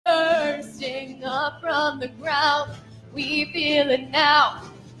up from the ground. We feel it now,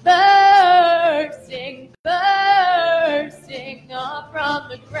 bursting, bursting up from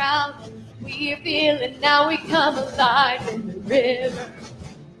the ground. We feel it now, we come alive in the river.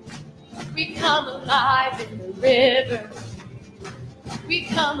 We come alive in the river. We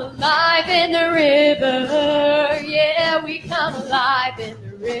come alive in the river. Yeah, we come alive in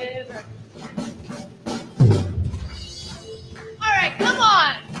the river. All right, come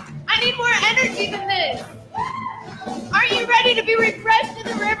on. I need more energy than this. Are you ready to be refreshed in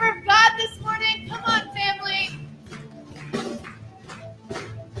the river of God this morning? Come on, family.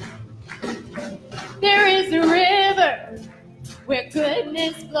 There is a river where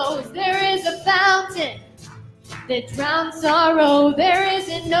goodness flows. There is a fountain that drowns sorrow. There is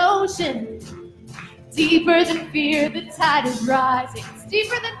an ocean deeper than fear. The tide is rising. It's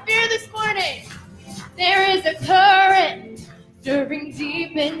deeper than fear this morning. There is a current stirring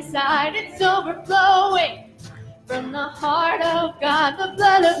deep inside. It's overflowing from the heart of God, the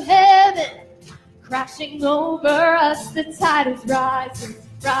blood of heaven crashing over us. The tide is rising,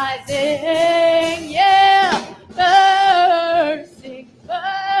 rising, yeah, bursting,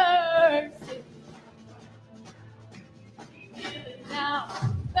 bursting. Feel it now,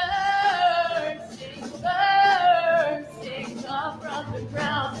 bursting, bursting up from the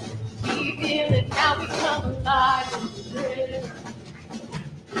ground. We feel it now, we come alive in the river.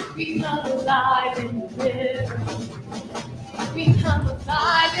 We come alive in the river. We come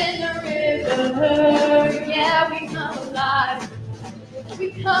alive in the river. Yeah, we come alive.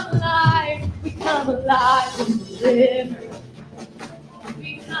 We come alive. We come alive in the river.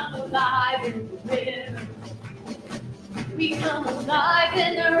 We come alive in the river. We come alive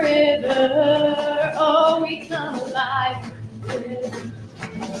in the river. Oh, we come alive in the river.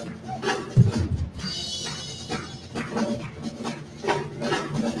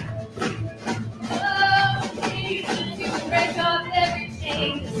 Break off every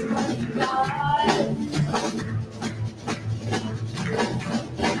chain this morning, God.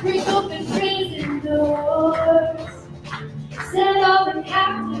 Break open prison doors. Set all the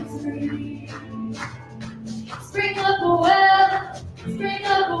captives free. Spring up a well. Spring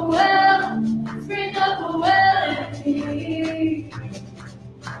up a well. Spring up a well in me.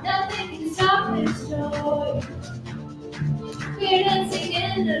 Nothing can stop this joy. We're dancing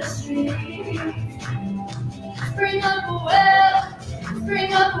in the streets. Spring up a well,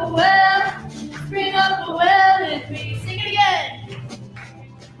 spring up a well, spring up a well in me. Sing it again.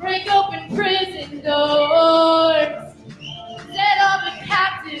 Break open prison doors, set all the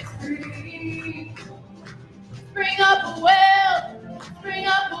captives free. Spring up a well, spring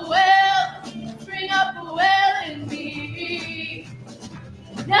up a well, spring up a well in me.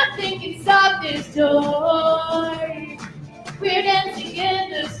 Nothing can stop this joy. We're dancing in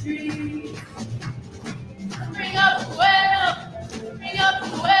the streets. Bring up a well, bring up a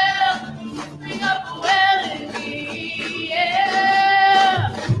well, bring up a well in me, yeah.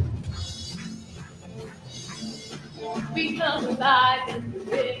 We come alive in the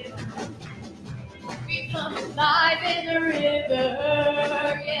river. We come alive in the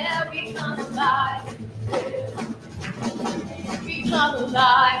river, yeah. We come alive in the river. We come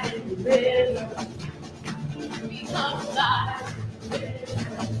alive in the river. We come alive in the river.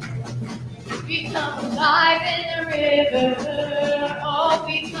 We come alive in the river. Oh,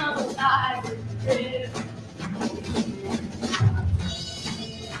 we come alive in the river.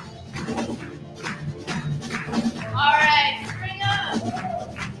 All right, spring up.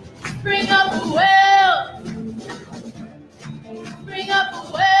 Spring up a well. Spring up a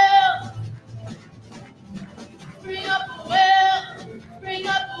well. Spring up a well. Spring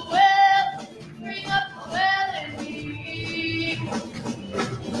up a well. Spring up a well in me.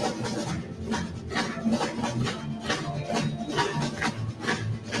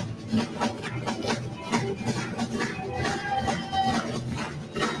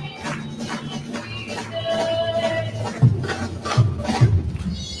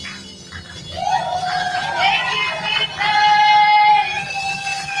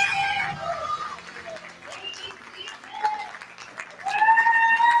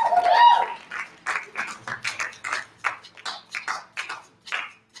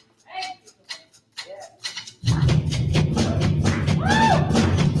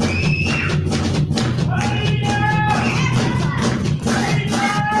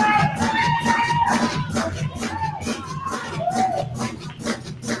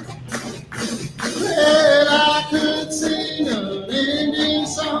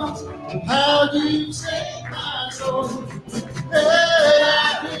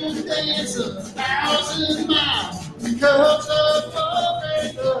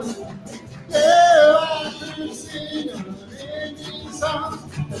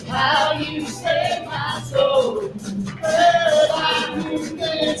 how you saved my soul. Well, I could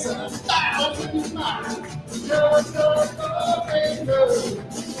dance 1,000 miles just for love.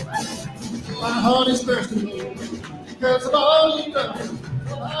 My heart is thirsty, Lord, because of all you've done.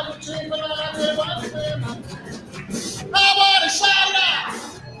 All you changed my life and what you did. I want to shout out.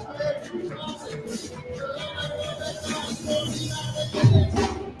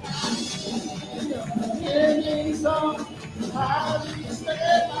 Any song, how you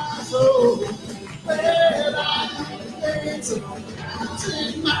saved my soul. Well, I could dance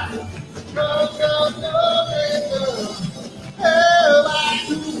 1,000 miles just for love. Oh, I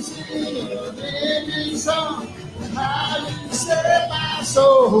could sing any song, how you saved my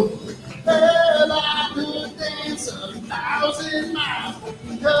soul. Well, I could dance 1,000 miles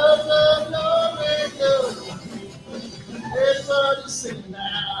because of your radio. Everybody sing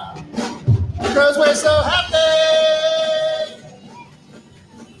now, because we're so happy.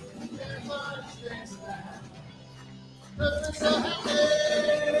 Everybody's dancing now, because we're so happy.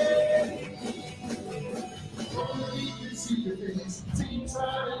 Only we can see your face. Teams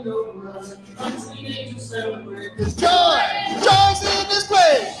starting over us. Unseen angels celebrate. There's joy's in this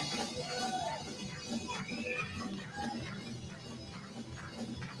place.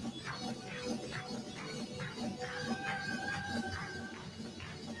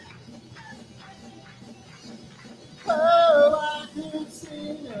 Oh, I could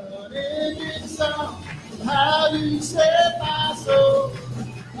sing an ending song. How you saved my soul.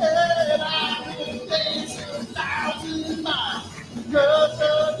 And I could dance 1,000 miles because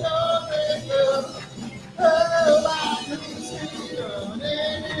of your radio. Oh, I could sing an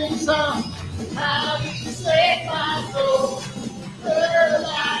ending song. How you saved my soul. And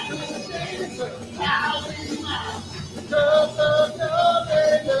I could dance 1,000 miles because of your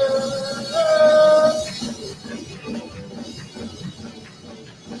radio.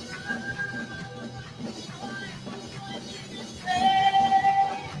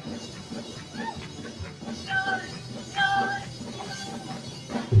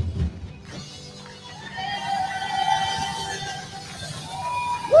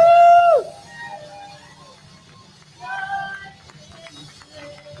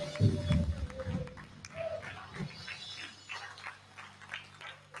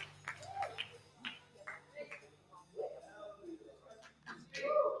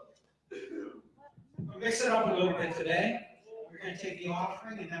 Mix it up a little bit today. We're going to take the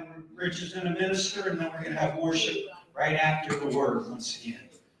offering, and then Rich is going to minister, and then we're going to have worship right after the word once again.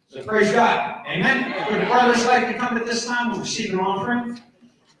 So praise God. Amen. Would the brothers like to come at this time and receive an offering?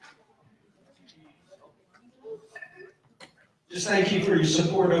 Just thank you for your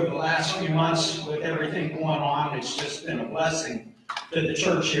support over the last few months with everything going on. It's just been a blessing to the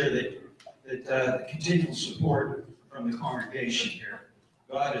church here that the continual support from the congregation here.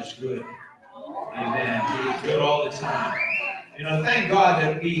 God is good. Amen. He's good all the time. You know, thank God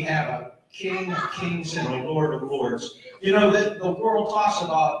that we have a King of Kings and a Lord of Lords. You know, that the world talks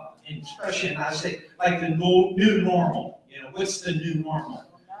about, especially, I say, like the new normal. You know, what's the new normal?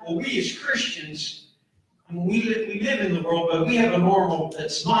 Well, we as Christians, I mean, we live in the world, but we have a normal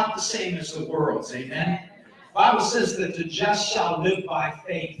that's not the same as the world's. Amen. The Bible says that the just shall live by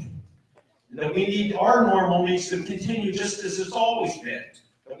faith. That our normal needs to continue just as it's always been.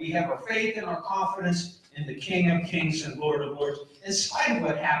 That we have our faith and our confidence in the King of Kings and Lord of Lords, in spite of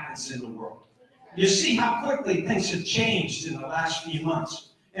what happens in the world. You see how quickly things have changed in the last few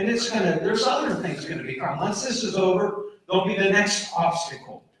months. And there's other things going to become. Once this is over, there'll be the next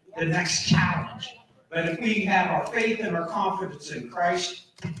obstacle, the next challenge. But if we have our faith and our confidence in Christ,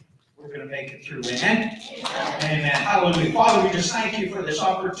 we're going to make it through. Amen? Amen. Hallelujah. Father, we just thank you for this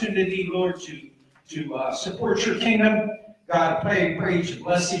opportunity, Lord, to support your kingdom. God, pray you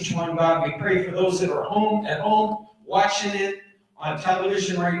bless each one, God. We pray for those that are at home, watching it on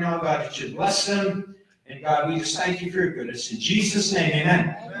television right now, God, that you bless them. And God, we just thank you for your goodness. In Jesus' name,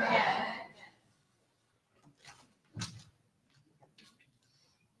 amen. Amen.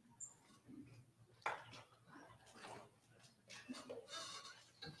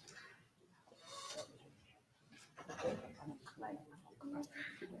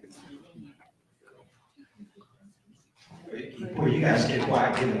 Boy, you guys get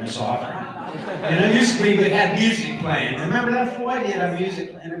quiet giving this offering. You know, used to we would have music playing. Remember that, Floyd? You had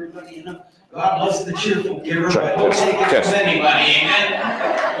music playing, everybody, you know. God bless the cheerful giver, but don't take it from anybody,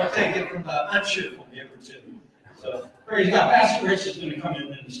 amen? Don't take it from the uncheerful giver, too. So, praise God. Pastor Rich is going to come in and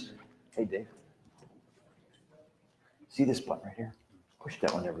minister. Hey, Dave. See this button right here? Push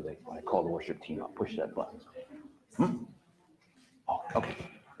that whenever when I call the worship team up. Push that button. Oh, okay.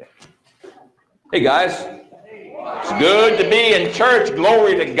 Hey, guys. It's good to be in church.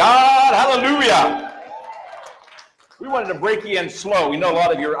 Glory to God. Hallelujah. We wanted to break you in slow. We know a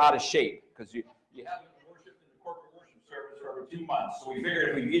lot of you are out of shape because you haven't worshiped in the corporate worship service for over 2 months. So we figured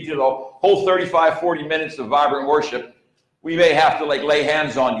if we give you the whole 35, 40 minutes of vibrant worship, we may have to like lay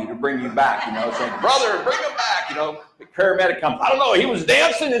hands on you to bring you back, saying, brother, bring him back, The paramedic comes. I don't know. He was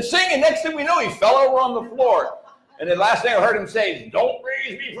dancing and singing. Next thing we know, he fell over on the floor. And the last thing I heard him say is, don't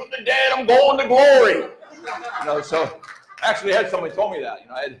raise me from the dead. I'm going to glory. So actually I had somebody told me that.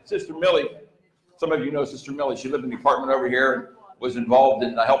 I had Sister Millie. Some of you know Sister Millie. She lived in the apartment over here and was involved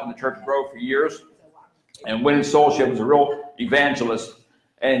in helping the church grow for years. And winning souls, she was a real evangelist.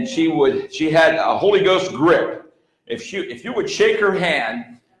 And she had a Holy Ghost grip. If you would shake her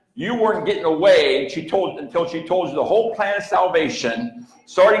hand, you weren't getting away until she told you the whole plan of salvation,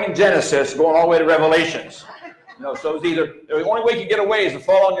 starting in Genesis, going all the way to Revelations. So it was either the only way you could get away is to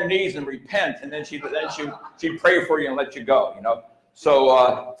fall on your knees and repent, and then she'd pray for you and let you go.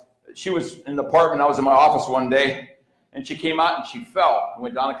 So she was in the apartment. I was in my office one day, and she came out and she fell and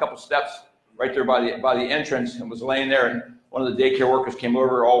went down a couple steps right there by the entrance and was laying there. And one of the daycare workers came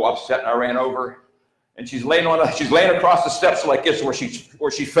over, all upset, and I ran over. And she's laying across the steps like this where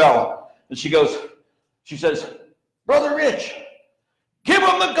she fell. And she says, Brother Rich, give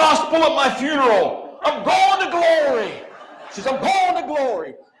him the gospel at my funeral. I'm going to glory. She says, I'm going to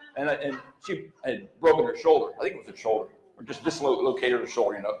glory. And she had broken her shoulder. I think it was her shoulder, or just dislocated her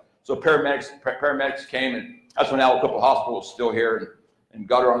shoulder, So paramedics came, and that's when Al Cooper Hospital was still here, and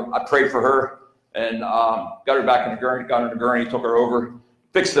got her on. I prayed for her and got her back in the gurney, took her over.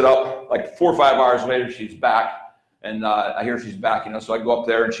 Fixed it up. Like 4 or 5 hours later, she's back, and I hear she's back. So I go up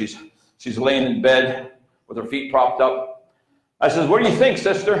there, and she's laying in bed with her feet propped up. I says, "What do you think,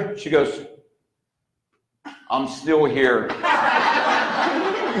 sister?" She goes, "I'm still here."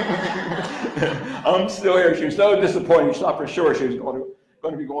 I'm still here. She was so disappointed. She thought for sure she was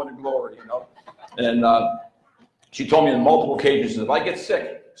going to be going to glory, And she told me on multiple occasions, if I get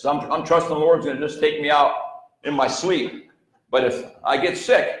sick, so I'm trusting the Lord's going to just take me out in my sleep. But if I get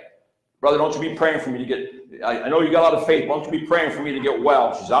sick, brother, don't you be praying for me to get, I know you got a lot of faith, why don't you be praying for me to get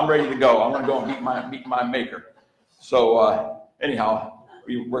well? She says, I'm ready to go. I'm going to go and meet my maker. So anyhow,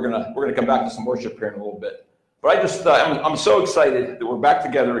 we're gonna come back to some worship here in a little bit. But I just, I'm so excited that we're back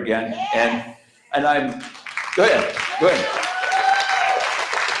together again. And I'm, go ahead.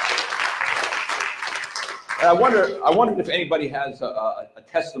 And I wondered if anybody has a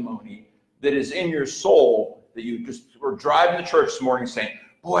testimony that is in your soul that you just were driving to church this morning saying,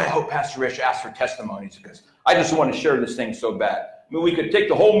 boy, I hope Pastor Rich asked for testimonies because I just want to share this thing so bad. I mean, we could take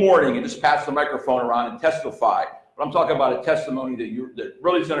the whole morning and just pass the microphone around and testify, but I'm talking about a testimony that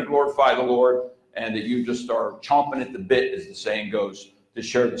really is going to glorify the Lord and that you just are chomping at the bit, as the saying goes, to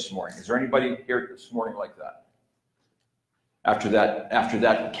share this morning. Is there anybody here this morning like that? After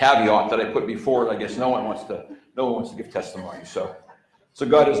that caveat that I put before, I guess no one wants to give testimony. So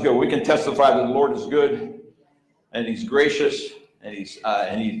God is good. We can testify that the Lord is good. And he's gracious, and he's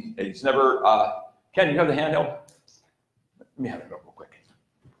never. Ken, you have the handheld? Let me have it real quick.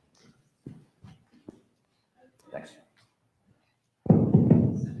 Thanks.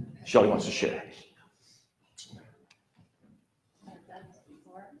 Shelly wants to share.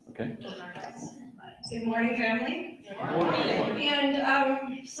 Okay. Good morning, family. Good morning.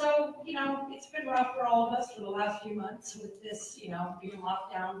 And so, it's been rough for all of us for the last few months with this, being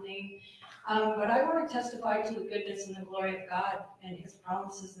locked down thing. But I want to testify to the goodness and the glory of God and his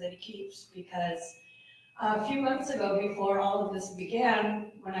promises that he keeps, because a few months ago, before all of this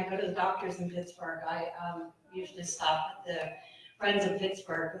began, when I go to the doctors in Pittsburgh, I usually stop at the Friends of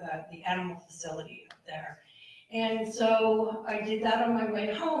Pittsburgh, the animal facility up there. And so I did that on my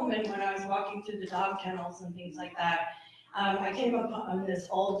way home, and when I was walking through the dog kennels and things like that, I came upon this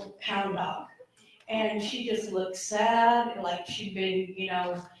old hound dog, and she just looked sad, like she'd been,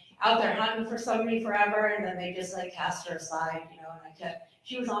 out there hunting for somebody forever, and then they just cast her aside, and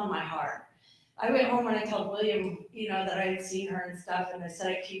she was on my heart. I went home and I told William, that I had seen her and stuff, and I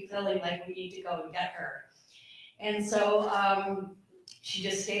said, I keep feeling like we need to go and get her. And so she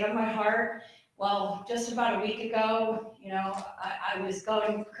just stayed on my heart. Well, just about a week ago, I was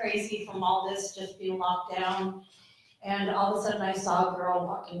going crazy from all this, just being locked down, and all of a sudden I saw a girl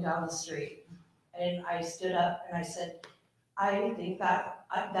walking down the street, and I stood up and I said, I think that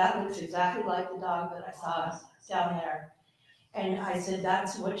looks exactly like the dog that I saw down there. And I said,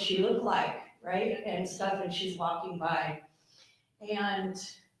 that's what she looked like, right? And stuff, and she's walking by. And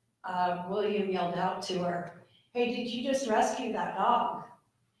William yelled out to her, hey, did you just rescue that dog?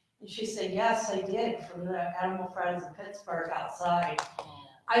 And she said, yes, I did, from the Animal Friends of Pittsburgh outside.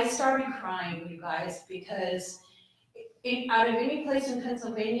 I started crying, you guys, because out of any place in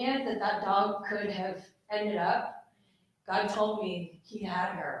Pennsylvania that dog could have ended up, God told me he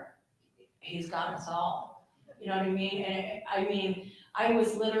had her. He's got us all. You know what I mean? And I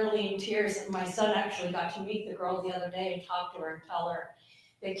was literally in tears. And my son actually got to meet the girl the other day and talk to her and tell her.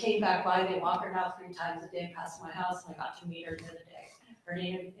 They came back by, they walk her now 3 times a day past my house, and I got to meet her the other day. Her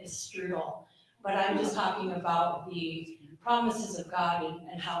name is Strudel. But I'm just talking about the promises of God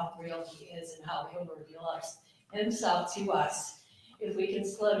and how real he is and how he'll reveal himself to us if we can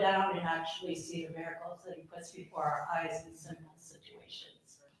slow down and actually see the miracles that he puts before our eyes in simple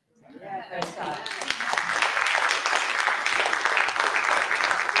situations. Yeah. Praise God.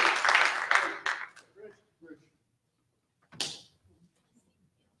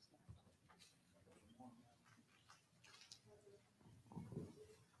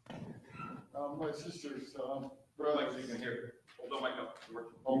 My sister's brother. You can hear. Hold on, mic up.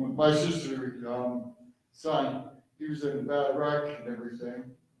 My sister's son, he was in a bad wreck and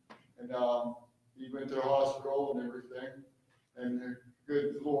everything, and he went to the hospital and everything. And the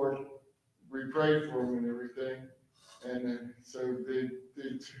good Lord, we prayed for him and everything, and so they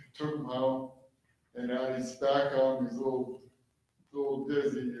took him home, and now he's back on. He's a little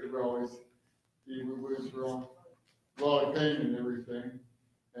dizzy. He was from a lot of pain and everything,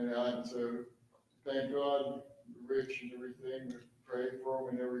 and so. Thank God, Rich and everything, we prayed for him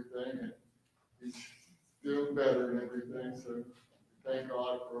and everything, and he's doing better and everything, so thank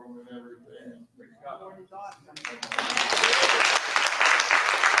God for him and everything.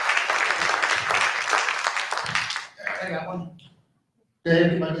 I got one.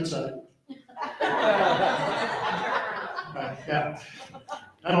 Dave, my good side. Yeah.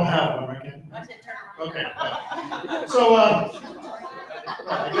 I don't have one, right? Okay. So,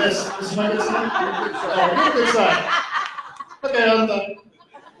 I guess this is my good side. Oh, good side. Okay, I'm done.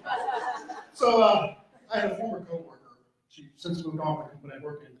 So, I had a former coworker. She since moved on when I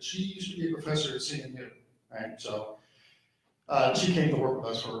worked in. She used to be a professor at CNU, right? So, she came to work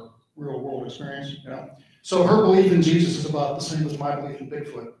with us for real world experience, you know. So her belief in Jesus is about the same as my belief in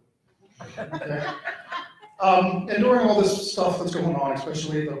Bigfoot. Okay. And during all this stuff that's going on,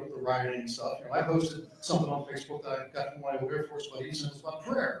 especially the rioting and stuff, you know, I posted something on Facebook that I got from one of the Air Force buddies, and it was about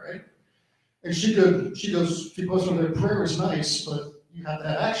prayer, right? And she posted that prayer is nice, but you have to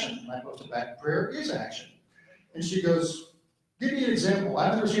have action. And I posted back, prayer is action. And she goes, give me an example.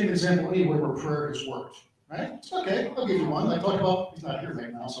 I've never seen an example anywhere where prayer has worked, right? It's okay, I'll give you one. I talked about, he's not here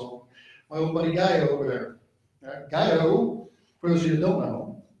right now, so my old buddy Gaio over there. Gaio, for those of you who don't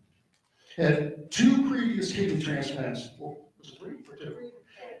know, had 2 previous kidney transplants. Well, was it 3 or 2?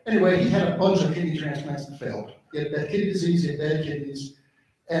 Anyway, he had a bunch of kidney transplants that failed. He had bad kidney disease, he had bad kidneys,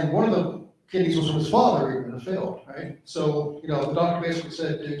 and one of the kidneys was from his father even that failed, right? So, you know, the doctor basically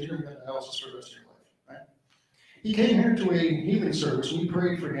said, dude, you're going to have dialysis for the rest of your life, right? He came here to a healing service. We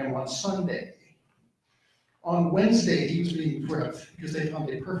prayed for him on Sunday. On Wednesday, he was being prepped because they found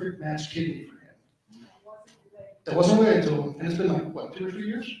a perfect match kidney for him. That wasn't related to him, and it's been like, what, 2 or 3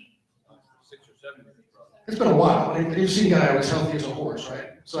 years? 6 or 7 years. It's been a while. You've seen a guy who was healthy as a horse,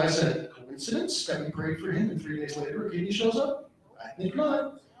 right? So I said, coincidence that we prayed for him, and 3 days later, a kidney shows up? I think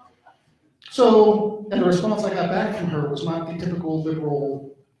not. So, and the response I got back from her was not the typical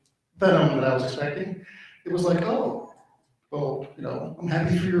liberal venom that I was expecting. It was like, oh, well, you know, I'm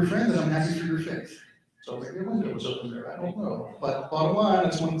happy for your friend, and I'm happy for your faith. So maybe a window was open there, I don't know. But bottom line, I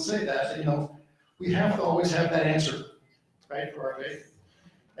just wanted to say that, you know, we have to always have that answer, right, for our faith.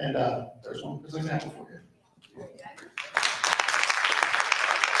 And there's an example for you.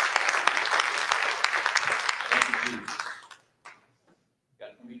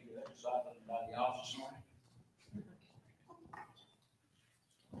 Got to meet you at the side by the office this morning.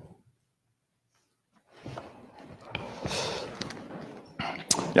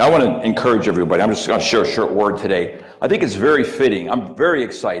 Yeah, I want to encourage everybody. I'm just going to share a short word today. I think it's very fitting. I'm very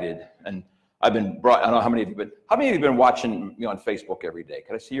excited, and I've been brought. I don't know how many of you, but how many of you have been watching me on Facebook every day?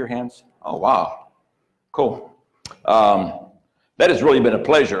 Can I see your hands? Oh, wow, cool. That has really been a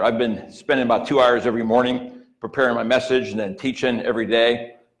pleasure. I've been spending about 2 hours every morning preparing my message and then teaching every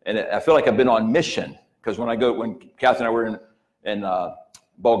day, and I feel like I've been on mission because when Kathy and I were in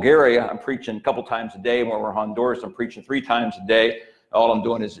Bulgaria, I'm preaching a couple times a day. When we're in Honduras, I'm preaching 3 times a day. All I'm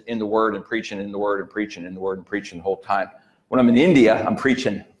doing is in the Word and preaching in the Word and preaching in the Word and preaching the whole time. When I'm in India, I'm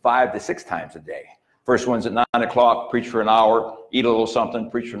preaching 5 to 6 times a day. First one's at 9 o'clock, preach for an hour, eat a little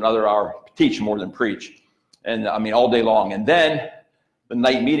something, preach for another hour, teach more than preach. And I mean, all day long. And then the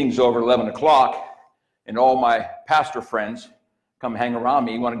night meeting's over at 11 o'clock, and all my pastor friends come hang around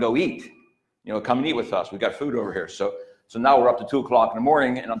me. You want to go eat? You know, come and eat with us. We got food over here. So now we're up to 2 o'clock in the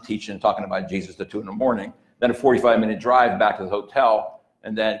morning, and I'm teaching and talking about Jesus till 2 in the morning. then a 45-minute drive back to the hotel,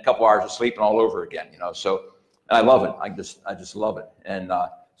 and then a couple hours of sleep and all over again, you know. So I love it. I just love it. And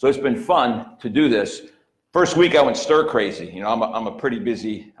so it's been fun to do this. First week I went stir crazy. You know, I'm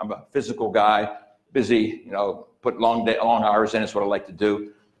a physical guy, busy, you know, put long hours in. It's what I like to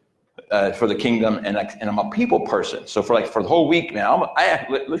do for the kingdom. And I'm a people person. So for the whole week, man, I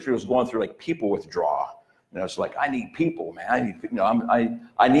literally was going through like people withdrawal. You know, it's like, I need people, man.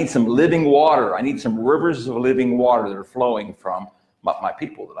 I need some living water. I need some rivers of living water that are flowing from my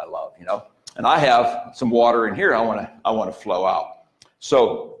people that I love, you know. And I have some water in here I want to flow out.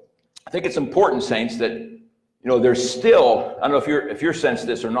 So I think it's important, saints, that, you know, there's still, I don't know if you're sensed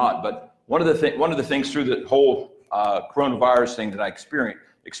this or not, but one of the things through the whole coronavirus thing that I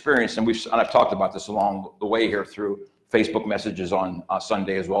experienced, and I've talked about this along the way here through Facebook messages on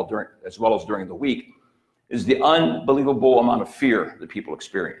Sunday as well as during the week, is the unbelievable amount of fear that people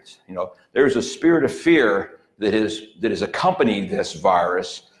experience. You know, there's a spirit of fear that is accompanied this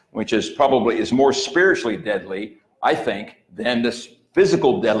virus, which is more spiritually deadly, I think, than this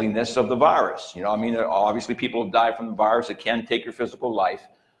physical deadliness of the virus. You know, I mean, obviously people have died from the virus. It can take your physical life,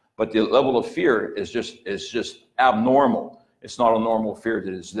 but the level of fear is just abnormal. It's not a normal fear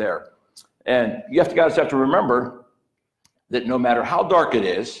that is there. And you guys have to remember that no matter how dark it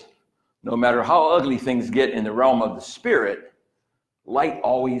is, no matter how ugly things get in the realm of the spirit, light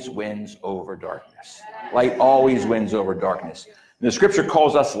always wins over darkness. Light always wins over darkness. And the scripture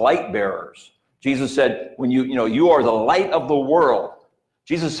calls us light bearers. Jesus said, when you are the light of the world.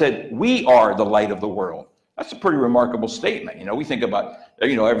 Jesus said, we are the light of the world. That's a pretty remarkable statement. You know, we think about,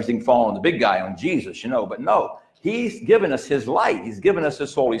 you know, everything following the big guy on Jesus, you know, but no, he's given us his light. He's given us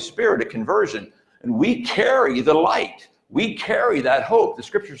his Holy Spirit at conversion, and we carry the light. We carry that hope. The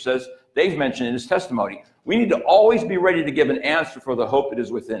scripture says, Dave mentioned in his testimony, we need to always be ready to give an answer for the hope that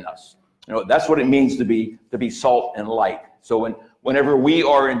is within us. You know, that's what it means to be salt and light. So whenever we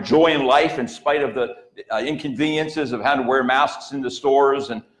are enjoying life in spite of the inconveniences of having to wear masks in the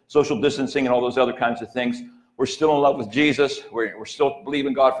stores and social distancing and all those other kinds of things, we're still in love with Jesus. We're still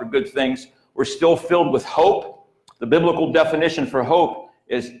believing God for good things. We're still filled with hope. The biblical definition for hope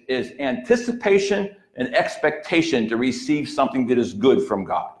is anticipation and expectation to receive something that is good from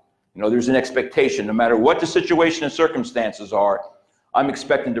God. You know, there's an expectation. No matter what the situation and circumstances are, I'm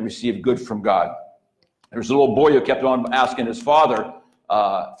expecting to receive good from God. There's a little boy who kept on asking his father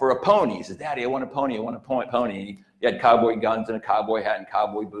for a pony. He said, Daddy, I want a pony. I want a pony. He had cowboy guns and a cowboy hat and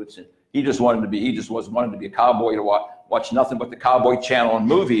cowboy boots. And he just wanted to be a cowboy to watch nothing but the Cowboy Channel and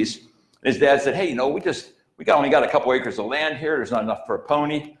movies. And his dad said, hey, you know, we only got a couple acres of land here. There's not enough for a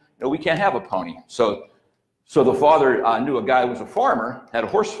pony. You know, we can't have a pony. So the father knew a guy who was a farmer, had a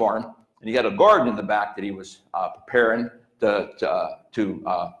horse farm, and he had a garden in the back that he was preparing to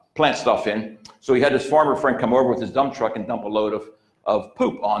plant stuff in. So he had his farmer friend come over with his dump truck and dump a load of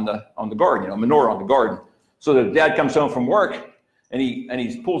poop on the garden, you know, manure on the garden. So the dad comes home from work and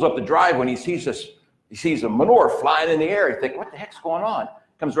he pulls up the driveway and he sees a manure flying in the air. He thinks, what the heck's going on?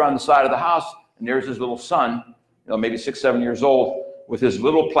 Comes around the side of the house and there's his little son, you know, maybe 6, 7 years old, with his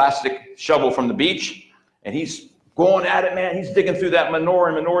little plastic shovel from the beach, and he's going at it, man. He's digging through that manure,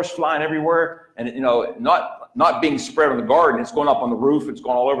 and manure's flying everywhere, and you know, not being spread on the garden. It's going up on the roof. It's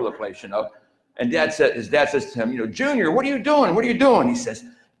going all over the place, you know. And his dad says to him, you know, Junior, what are you doing? What are you doing? He says,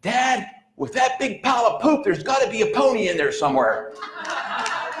 Dad, with that big pile of poop, there's got to be a pony in there somewhere.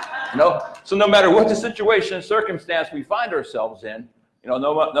 You know, so no matter what the situation and circumstance we find ourselves in, you know,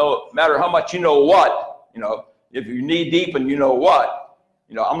 no matter how much you know what, you know, if you're knee deep and you know what,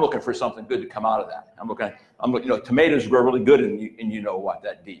 you know, I'm looking for something good to come out of that. I'm looking, you know, tomatoes grow really good and you know what,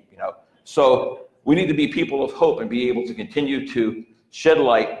 that deep, you know. So we need to be people of hope and be able to continue to shed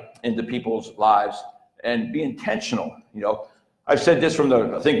light into people's lives and be intentional. You know, I've said this from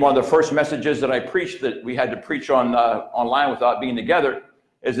I think one of the first messages that I preached, that we had to preach on online without being together,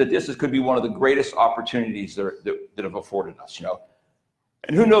 is that this could be one of the greatest opportunities that have afforded us, you know.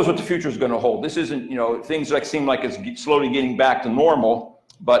 And who knows what the future is going to hold. This isn't, you know, things like seem like it's slowly getting back to normal,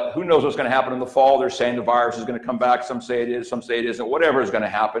 but who knows what's going to happen in the fall. They're saying the virus is going to come back. Some say it is, some say it isn't, whatever is going to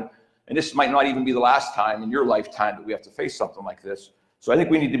happen. And this might not even be the last time in your lifetime that we have to face something like this. So I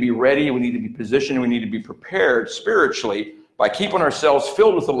think we need to be ready, we need to be positioned, we need to be prepared spiritually by keeping ourselves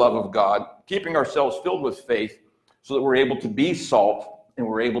filled with the love of God, keeping ourselves filled with faith, so that we're able to be salt and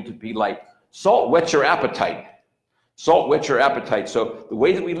we're able to be light. Salt whets your appetite. Salt whets your appetite. So the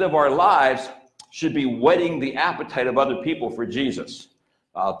way that we live our lives should be whetting the appetite of other people for Jesus.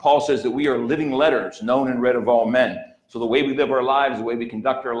 Paul says that we are living letters, known and read of all men. So the way we live our lives, the way we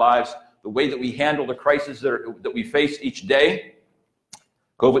conduct our lives, the way that we handle the crises that we face each day,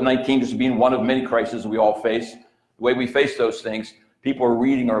 COVID-19 just being one of many crises we all face. The way we face those things, people are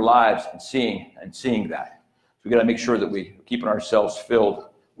reading our lives and seeing that. So we got to make sure that we keep ourselves filled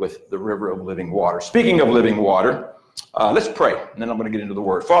with the river of living water. Speaking of living water, let's pray, and then I'm going to get into the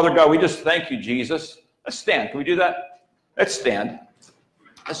word. Father God, we just thank you, Jesus. Let's stand. Can we do that? Let's stand.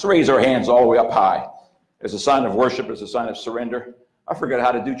 Let's raise our hands all the way up high as a sign of worship, as a sign of surrender. I forgot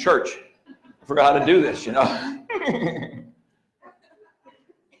how to do church. I forgot how to do this, you know.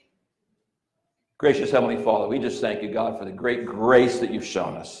 Gracious Heavenly Father, we just thank you, God, for the great grace that you've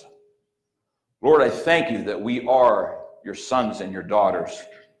shown us. Lord, I thank you that we are your sons and your daughters.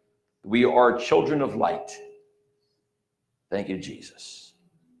 We are children of light. Thank you, Jesus.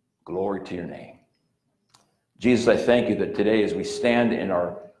 Glory to your name. Jesus, I thank you that today as we stand in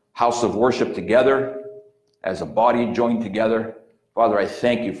our house of worship together, as a body joined together, Father, I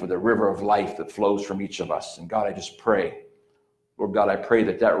thank you for the river of life that flows from each of us. And God, I just pray, Lord God, I pray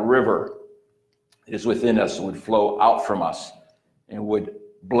that that river is within us and would flow out from us and would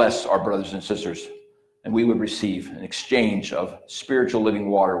bless our brothers and sisters. And we would receive an exchange of spiritual living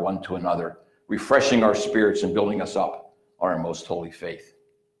water one to another, refreshing our spirits and building us up on our most holy faith.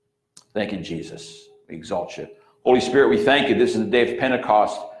 Thank you, Jesus. We exalt you. Holy Spirit, we thank you. This is the day of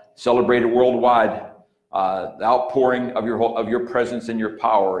Pentecost, celebrated worldwide, the outpouring of your presence and your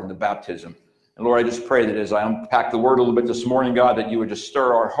power in the baptism. And Lord, I just pray that as I unpack the word a little bit this morning, God, that you would just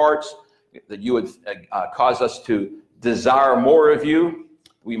stir our hearts, that you would cause us to desire more of you.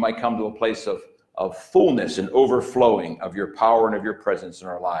 We might come to a place of fullness and overflowing of your power and of your presence in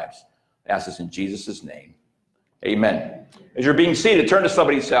our lives. I ask this in Jesus' name. Amen. As you're being seated, turn to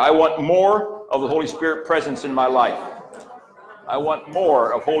somebody and say, I want more of the Holy Spirit presence in my life. I want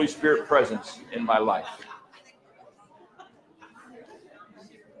more of Holy Spirit presence in my life.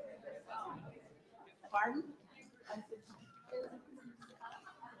 Pardon?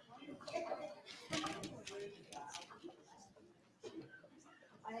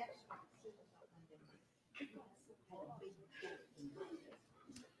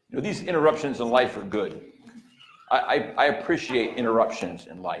 You know, these interruptions in life are good. I appreciate interruptions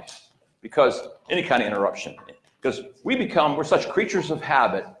in life, because any kind of interruption, because we're such creatures of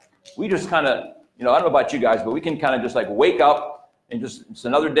habit. We just kind of, you know, I don't know about you guys, but we can kind of just like wake up and just, it's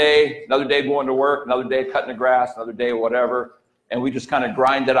another day going to work, another day cutting the grass, another day whatever, and we just kind of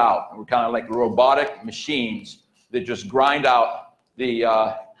grind it out. We're kind of like robotic machines that just grind out the,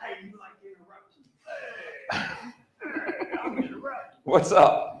 what's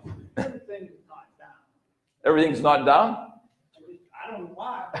up? Everything's not down. Everything's not down? I don't know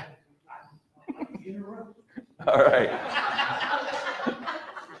why. I'm interrupted. All right.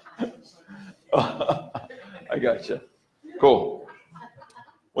 I gotcha. Cool.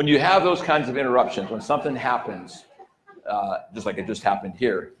 When you have those kinds of interruptions, when something happens, just like it just happened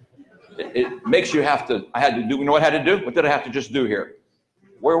here, it makes you have to, you know what I had to do? What did I have to just do here?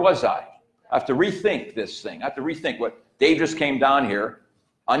 Where was I? I have to rethink this thing. I have to rethink what Dave just came down here.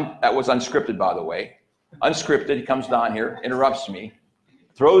 That was unscripted, by the way. Unscripted, he comes down here, interrupts me,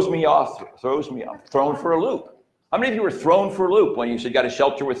 throws me off, thrown for a loop. How many of you were thrown for a loop when you said you got to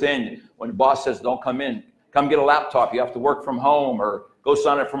shelter within, when the boss says don't come in, come get a laptop, you have to work from home, or go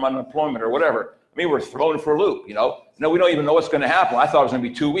sign up for unemployment or whatever? I mean, we're thrown for a loop, you know. No, we don't even know what's going to happen. I thought it was going to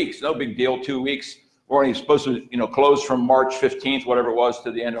be 2 weeks. No big deal, 2 weeks. We're only supposed to, you know, close from March 15th, whatever it was,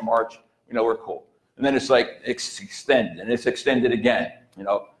 to the end of March. You know, we're cool. And then it's like, it's extended, and it's extended again, you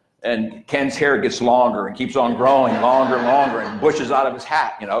know. And Ken's hair gets longer and keeps on growing longer and longer, and bushes out of his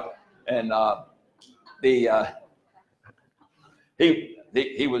hat, you know. And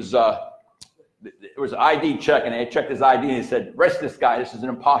he was, it was an ID check, and they checked his ID, and he said, arrest this guy, this is an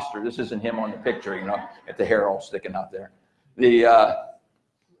imposter, this isn't him on the picture, you know, at the hair all sticking out there.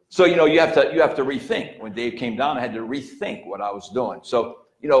 So, you know, you have to rethink. When Dave came down, I had to rethink what I was doing. So,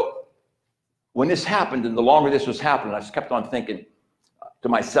 you know, when this happened, and the longer this was happening, I just kept on thinking to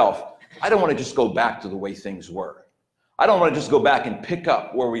myself, I don't want to just go back to the way things were. I don't want to just go back and pick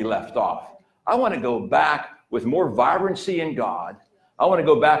up where we left off. I want to go back with more vibrancy in God. I want to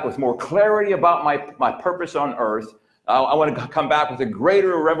go back with more clarity about my purpose on earth. I want to come back with a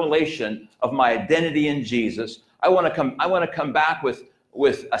greater revelation of my identity in Jesus. I want to come back with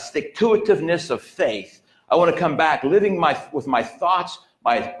a stick-to-itiveness of faith. I want to come back living with my thoughts,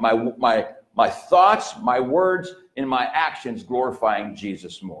 my thoughts, my words, and my actions glorifying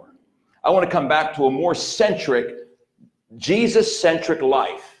Jesus more. I want to come back to a more Jesus-centric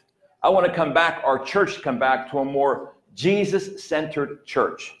life. I want to come back, our church to come back to a more Jesus-centered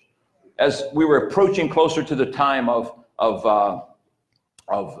church. As we were approaching closer to the time of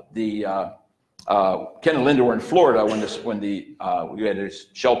the Ken and Linda were in Florida when we had this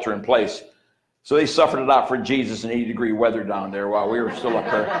shelter in place. So they suffered it out for Jesus in 80-degree weather down there while we were still up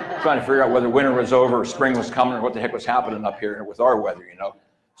there trying to figure out whether winter was over or spring was coming or what the heck was happening up here with our weather, you know.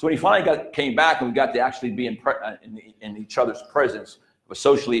 So when he finally came back and we got to actually be in each other's presence of a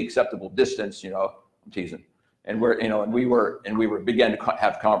socially acceptable distance, you know, I'm teasing, and we began to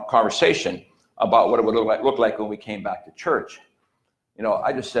have conversation about what it would look like when we came back to church. You know,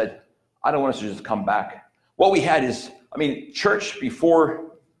 I just said, I don't want us to just come back. What we had is, I mean, church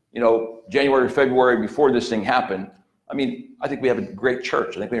before, you know, January, February, before this thing happened, I mean, I think we have a great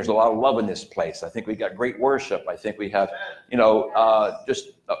church. I think there's a lot of love in this place. I think we got great worship. I think we have, you know,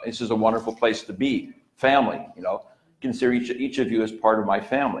 this is a wonderful place to be. Family, you know, consider each of you as part of my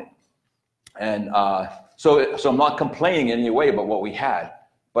family. And so I'm not complaining in any way about what we had,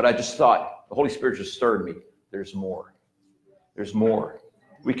 but I just thought, the Holy Spirit just stirred me. There's more. There's more.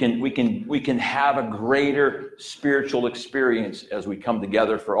 We can have a greater spiritual experience as we come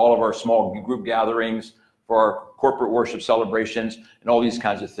together for all of our small group gatherings, for our corporate worship celebrations, and all these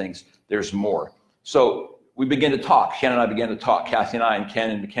kinds of things. There's more. So we began to talk. Ken and I began to talk. Kathy and I and Ken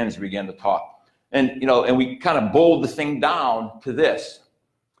and Mackenzie began to talk. And, you know, and we kind of boiled the thing down to this.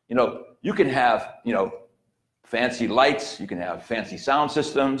 You know, you can have, you know, fancy lights. You can have fancy sound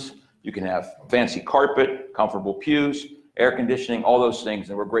systems. You can have fancy carpet, comfortable pews, air conditioning, all those things,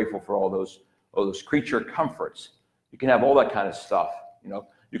 and we're grateful for all those creature comforts. You can have all that kind of stuff, you know.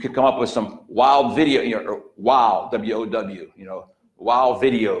 You could come up with some wild video, you know, or wow, W-O-W, you know, wow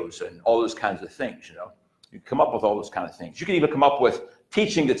videos and all those kinds of things, you know. You can come up with all those kind of things. You can even come up with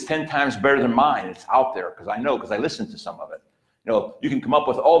teaching that's 10 times better than mine. It's out there because I listened to some of it. You know, you can come up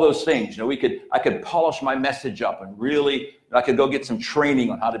with all those things. You know, I could polish my message up and really, I could go get some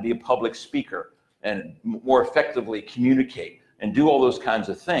training on how to be a public speaker and more effectively communicate and do all those kinds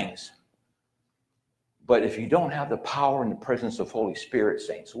of things. But if you don't have the power and the presence of Holy Spirit,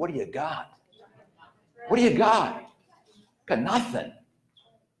 saints, what do you got? What do you got? Got nothing.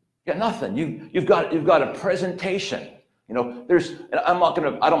 You got nothing. You've got a presentation. You know,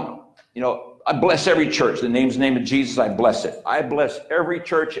 I bless every church. The name of Jesus, I bless it. I bless every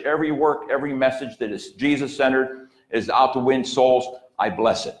church, every work, every message that is Jesus-centered, is out to win souls. I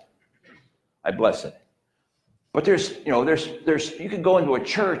bless it. I bless it. But there's you could go into a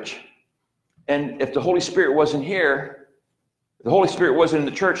church, and if the Holy Spirit wasn't here, if the Holy Spirit wasn't in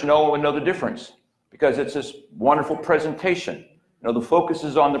the church, no one would know the difference, because it's this wonderful presentation. You know, the focus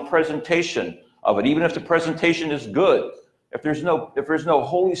is on the presentation of it. Even if the presentation is good, if there's no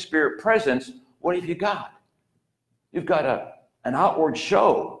Holy Spirit presence, what have you got? You've got an outward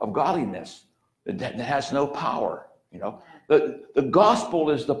show of godliness that has no power. You know, the gospel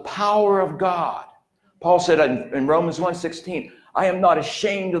is the power of God. Paul said in Romans 1:16, I am not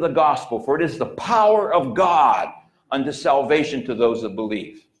ashamed of the gospel, for it is the power of God unto salvation to those that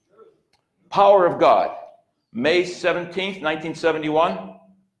believe. Power of God. May 17th, 1971?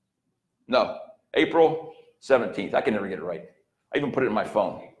 No, April 17th. I can never get it right. I even put it in my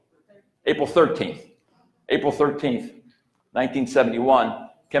phone. April 13th. April 13th, 1971.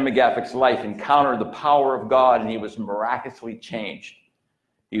 Ken McGaffick's life encountered the power of God, and he was miraculously changed.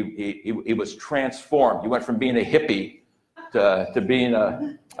 He was transformed. He went from being a hippie to being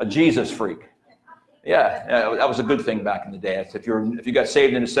a Jesus freak. Yeah, that was a good thing back in the day. If you got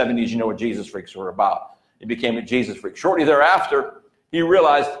saved in the 70s, you know what Jesus freaks were about. He became a Jesus freak. Shortly thereafter, he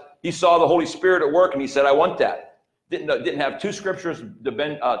realized he saw the Holy Spirit at work, and he said, I want that. Didn't have two scriptures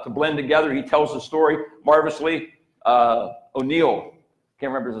to blend together. He tells the story marvelously. O'Neill,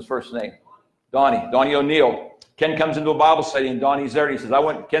 can't remember his first name. Donnie O'Neill. Ken comes into a Bible study, and Donnie's there, and he says,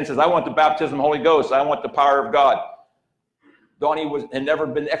 Ken says, I want the baptism of the Holy Ghost. I want the power of God. Donnie had never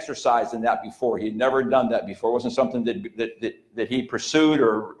been exercised in that before. He had never done that before. It wasn't something that he pursued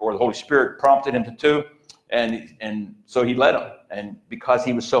or the Holy Spirit prompted him to do. And so he led him. And because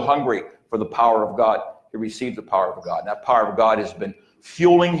he was so hungry for the power of God, he received the power of God. And that power of God has been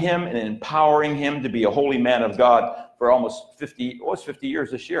fueling him and empowering him to be a holy man of God for almost 50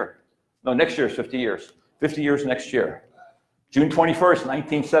 years this year. No, next year is 50 years. 50 years next year. June 21st,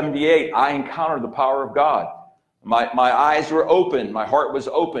 1978, I encountered the power of God. My eyes were open. My heart was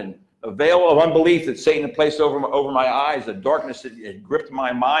open. A veil of unbelief that Satan had placed over my eyes, the darkness that had gripped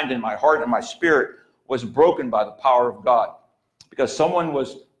my mind and my heart and my spirit, was broken by the power of God. Because someone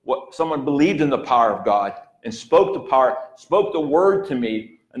believed in the power of God and spoke the word to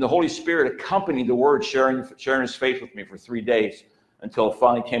me, and the Holy Spirit accompanied the word, sharing his faith with me for 3 days, until it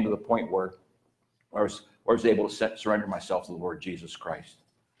finally came to the point where I was able to surrender myself to the Lord Jesus Christ.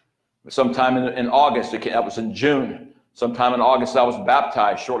 Sometime in August, that was in June, sometime in August I was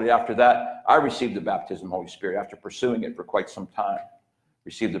baptized. Shortly after that, I received the baptism of the Holy Spirit after pursuing it for quite some time.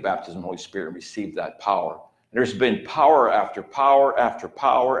 Received the baptism of the Holy Spirit and received that power. And there's been power after power after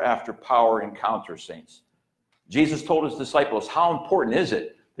power after power encounter, saints. Jesus told his disciples, how important is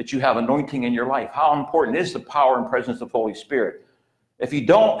it that you have anointing in your life? How important is the power and presence of the Holy Spirit? If you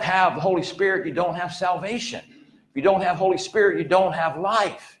don't have the Holy Spirit, you don't have salvation. If you don't have Holy Spirit, you don't have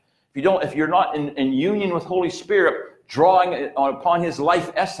life. If you're not in union with Holy Spirit, drawing upon his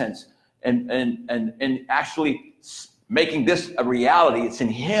life essence and actually making this a reality, it's in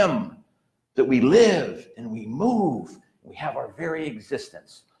him that we live and we move. We have our very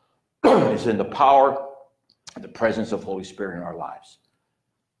existence. It's in the power and the presence of Holy Spirit in our lives.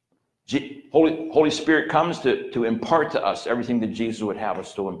 Holy Spirit comes to impart to us everything that Jesus would have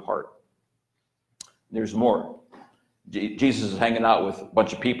us to impart. There's more. Jesus is hanging out with a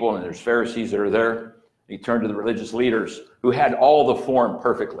bunch of people, and there's Pharisees that are there. He turned to the religious leaders who had all the form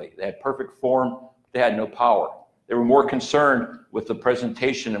perfectly. They had perfect form, but they had no power. They were more concerned with the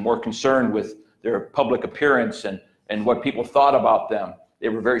presentation and more concerned with their public appearance and what people thought about them. They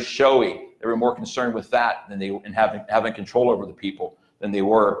were very showy. They were more concerned with that than in having control over the people than they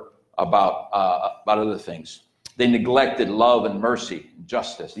were about other things. They neglected love and mercy,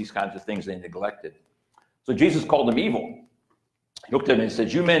 justice, these kinds of things they neglected. So Jesus called them evil. He looked at them and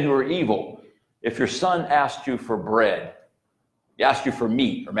said, you men who are evil, if your son asked you for bread, he asked you for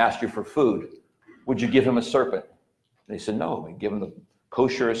meat or asked you for food, would you give him a serpent? And they said, no, we give him the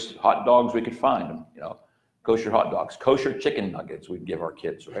kosherest hot dogs we could find them, kosher hot dogs, kosher chicken nuggets we'd give our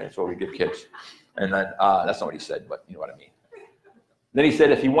kids, right? That's what we give kids. And then, that's not what he said, but you know what I mean. Then he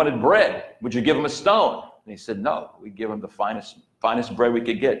said, if he wanted bread, would you give him a stone? And he said, no, we'd give him the finest bread we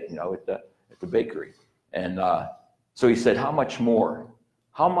could get, at the bakery. And so he said, how much more?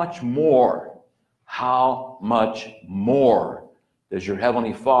 How much more? How much more does your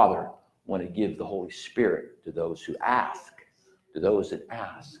Heavenly Father want to give the Holy Spirit to those who ask, to those that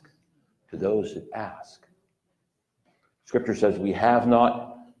ask, to those that ask? Scripture says we have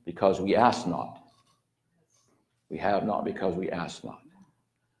not because we ask not. We have not because we ask not.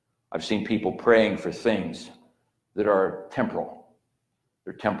 I've seen people praying for things that are temporal.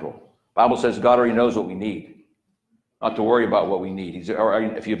 They're temporal. The Bible says God already knows what we need. Not to worry about what we need.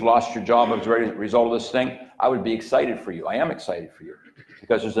 If you've lost your job as a result of this thing, I would be excited for you. I am excited for you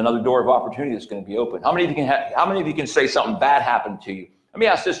because there's another door of opportunity that's going to be open. How many of you can say something bad happened to you? Let me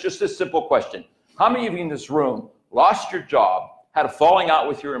ask just this simple question. How many of you in this room lost your job, had a falling out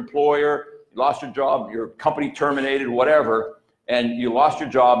with your employer, you lost your job, your company terminated, whatever, and you lost your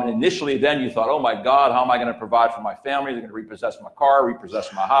job, and initially then you thought, oh my God, how am I going to provide for my family? They're going to repossess my car,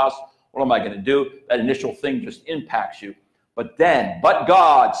 repossess my house. What am I going to do? That initial thing just impacts you. But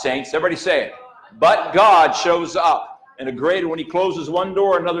God, saints, everybody say it, but God shows up in a greater, when he closes one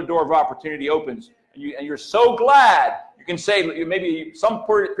door, another door of opportunity opens. And you're so glad, you can say, maybe some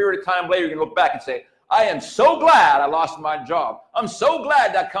period of time later, you can look back and say, I am so glad I lost my job. I'm so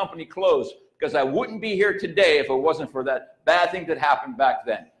glad that company closed because I wouldn't be here today if it wasn't for that bad thing that happened back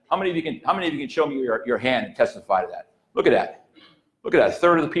then. How many of you can show me your hand and testify to that? Look at that. Look at that. A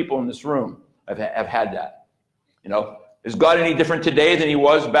third of the people in this room have had that. Is God any different today than he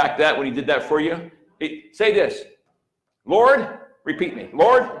was back then when he did that for you? Say this. Lord, repeat me.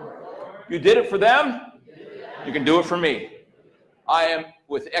 Lord, you did it for them. You can do it for me. I am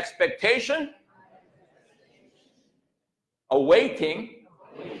with expectation, awaiting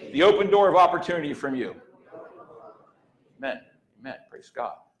the open door of opportunity from you. Amen. Amen. Praise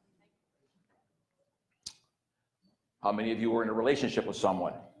God. How many of you were in a relationship with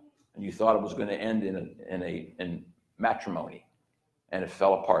someone and you thought it was going to end in matrimony and it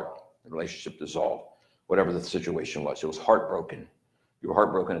fell apart? The relationship dissolved. Whatever the situation was, it was heartbroken. You were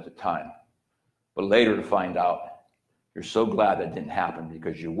heartbroken at the time. But later to find out, you're so glad that didn't happen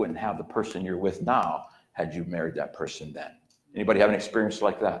because you wouldn't have the person you're with now had you married that person then. Anybody have an experience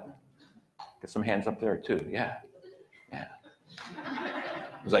like that? Get some hands up there too. Yeah. Yeah.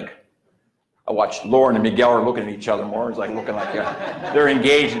 It was like, I watched Lauren and Miguel are looking at each other more. It's like looking like they're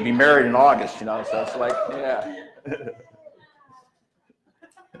engaged to be married in August, So it's like, yeah.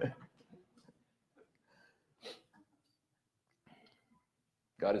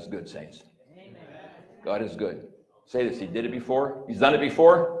 God is good, saints. God is good. Say this. He did it before. He's done it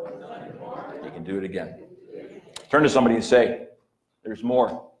before. He can do it again. Turn to somebody and say, there's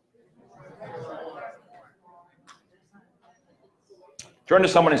more. Turn to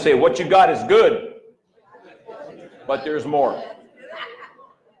someone and say, what you got is good, but there's more.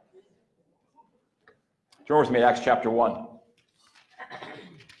 Turn with me to Acts chapter 1.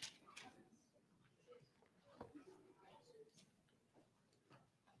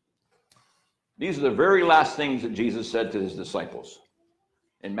 these are the very last things that Jesus said to his disciples.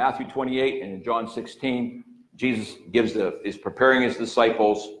 In Matthew 28 and in John 16, Jesus is preparing his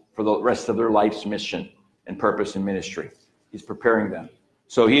disciples for the rest of their life's mission and purpose and ministry. He's preparing them.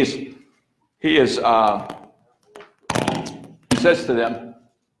 So he says to them,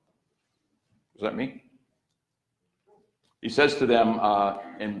 is that me? He says to them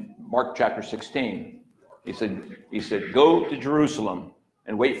in Mark chapter 16, he said, go to Jerusalem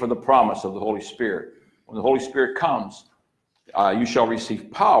and wait for the promise of the Holy Spirit. When the Holy Spirit comes, you shall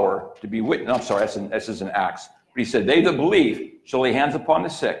receive power to be witness. I'm sorry, this is in Acts. But he said, they that believe shall lay hands upon the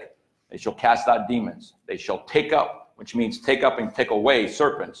sick. They shall cast out demons. They shall take up, which means take up and take away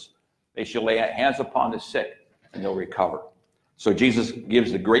serpents. They shall lay hands upon the sick and they'll recover. So Jesus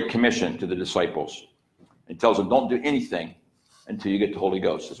gives the Great Commission to the disciples. He tells them, don't do anything until you get the Holy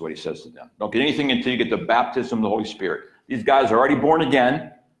Ghost, is what he says to them. Don't get anything until you get the baptism of the Holy Spirit. These guys are already born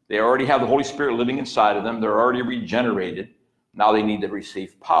again. They already have the Holy Spirit living inside of them. They're already regenerated. Now they need to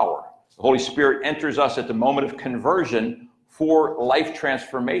receive power. The Holy Spirit enters us at the moment of conversion for life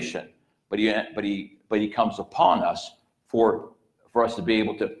transformation. But he comes upon us for us to be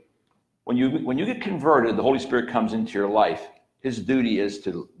able to, when you get converted, the Holy Spirit comes into your life. His duty is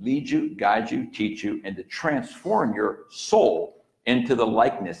to lead you, guide you, teach you, and to transform your soul into the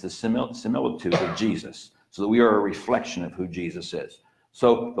likeness, the similitude of Jesus, so that we are a reflection of who Jesus is.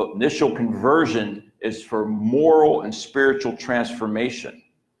 So the initial conversion is for moral and spiritual transformation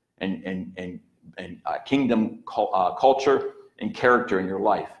and kingdom culture and character in your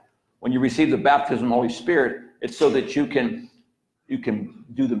life. When you receive the baptism of the Holy Spirit, it's so that you can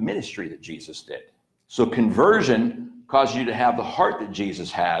do the ministry that Jesus did. So conversion causes you to have the heart that Jesus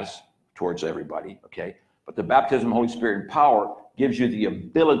has towards everybody, okay? But the baptism of the Holy Spirit and power gives you the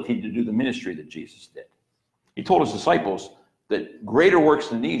ability to do the ministry that Jesus did. He told his disciples that greater works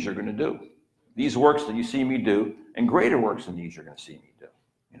than these you're going to do. These works that you see me do, and greater works than these you're going to see me do.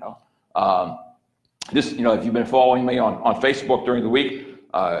 If you've been following me on Facebook during the week,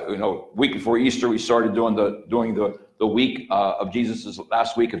 week before Easter, we started doing the week of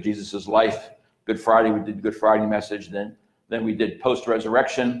last week of Jesus's life. Good Friday, we did Good Friday message. Then we did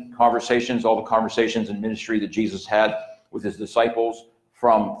post-resurrection conversations, all the conversations and ministry that Jesus had with his disciples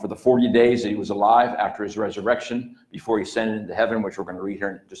for the 40 days that he was alive after his resurrection, before he ascended into heaven, which we're going to read here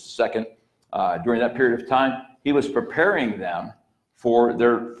in just a second. During that period of time, he was preparing them for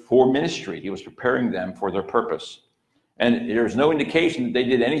ministry. He was preparing them for their purpose. And there's no indication that they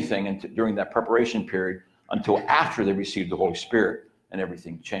did anything during that preparation period until after they received the Holy Spirit and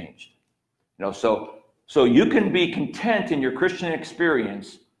everything changed. So you can be content in your Christian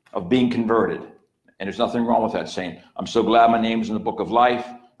experience of being converted. And there's nothing wrong with that, saying, I'm so glad my name's in the book of life.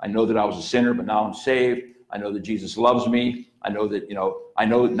 I know that I was a sinner, but now I'm saved. I know that Jesus loves me. I know that, I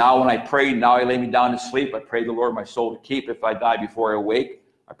know now when I pray, now I lay me down to sleep. I pray the Lord my soul to keep. If I die before I awake,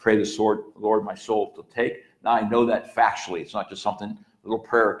 I pray the Lord my soul to take. Now I know that factually. It's not just something, little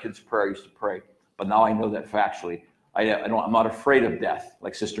prayer, kid's prayer I used to pray. But now I know that factually. I'm not afraid of death,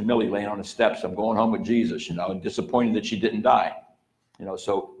 like Sister Millie laying on the steps. I'm going home with Jesus, disappointed that she didn't die.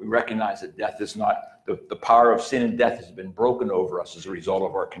 So we recognize that death is not, the power of sin and death has been broken over us as a result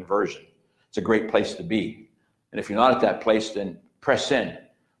of our conversion. It's a great place to be. And if you're not at that place, then press in. The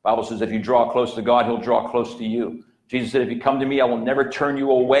Bible says if you draw close to God, he'll draw close to you. Jesus said, if you come to me, I will never turn you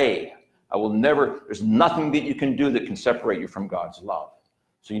away. There's nothing that you can do that can separate you from God's love.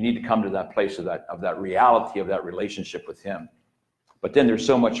 So you need to come to that place of that reality of that relationship with him. But then there's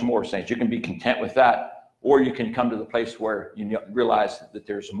so much more, saints. You can be content with that, or you can come to the place where you realize that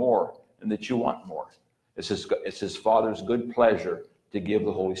there's more and that you want more. It's his Father's good pleasure to give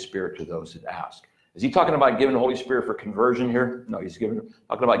the Holy Spirit to those that ask. Is he talking about giving the Holy Spirit for conversion here? No, he's talking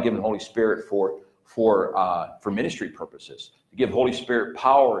about giving the Holy Spirit for ministry purposes, to give Holy Spirit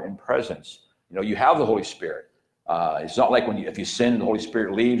power and presence. You have the Holy Spirit. It's not like if you sin, the Holy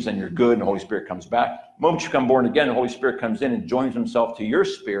Spirit leaves, then you're good, and the Holy Spirit comes back. The moment you become born again, the Holy Spirit comes in and joins himself to your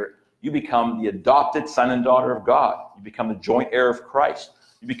spirit. You become the adopted son and daughter of God. You become the joint heir of Christ.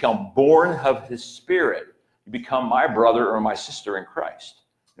 You become born of his Spirit. You become my brother or my sister in Christ.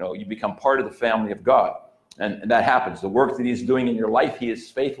 You become part of the family of God. And that happens. The work that he's doing in your life, he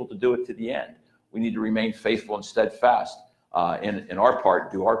is faithful to do it to the end. We need to remain faithful and steadfast in our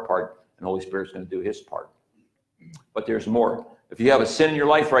part, do our part, and the Holy Spirit's going to do his part. But there's more. If you have a sin in your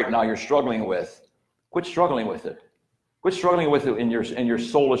life right now you're struggling with, quit struggling with it. Quit struggling with it in your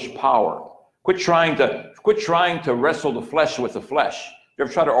soulish power. Quit trying to wrestle the flesh with the flesh. You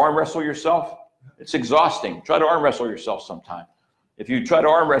ever try to arm wrestle yourself? It's exhausting. Try to arm wrestle yourself sometime. If you try to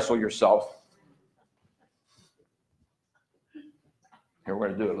arm wrestle yourself, Here, we're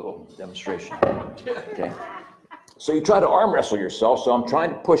going to do a little demonstration. Okay. So you try to arm wrestle yourself. So I'm trying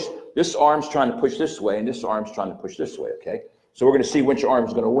to push, this arm's trying to push this way, and this arm's trying to push this way, okay? So we're going to see which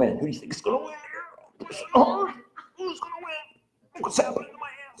arm's going to win. Who do you think is going to win here? Push hard. Who's going to win? What's happening to my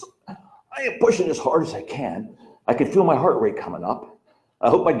hands? I am pushing as hard as I can. I can feel my heart rate coming up. I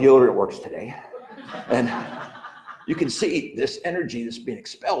hope my deodorant works today. And you can see this energy that's being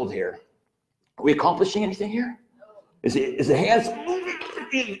expelled here. Are we accomplishing anything here? Is the hands moving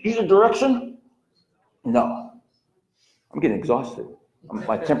either direction? No. I'm getting exhausted.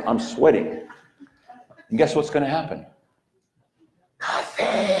 I'm sweating. And guess what's going to happen?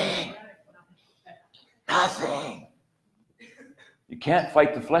 Nothing. Nothing. You can't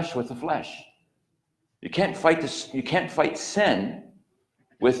fight the flesh with the flesh. You can't fight this. You can't fight sin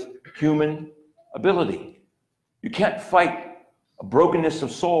with human ability. You can't fight a brokenness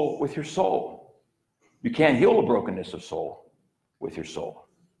of soul with your soul. You can't heal a brokenness of soul with your soul.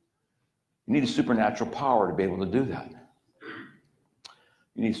 You need a supernatural power to be able to do that.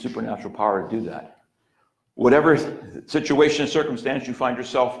 You need supernatural power to do that. Whatever situation, circumstance you find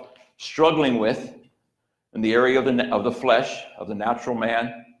yourself struggling with in the area of the flesh, of the natural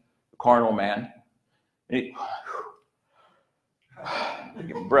man, the carnal man, take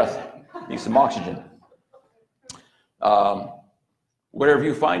a breath, need some oxygen. Wherever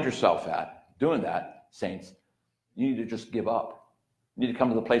you find yourself at doing that, saints, you need to just give up. You need to come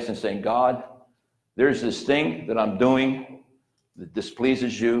to the place and say, God, there's this thing that I'm doing that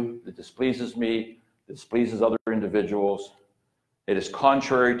displeases you, that displeases me, that displeases other individuals. It is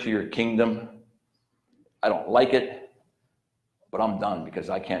contrary to your kingdom. I don't like it, but I'm done because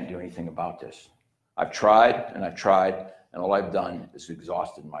I can't do anything about this. I've tried, and all I've done is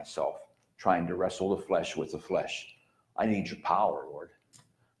exhausted myself trying to wrestle the flesh with the flesh. I need your power, Lord.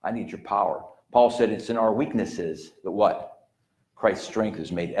 I need your power. Paul said it's in our weaknesses that what? Christ's strength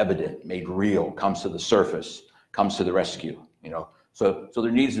is made evident, made real, comes to the surface, comes to the rescue, you know. So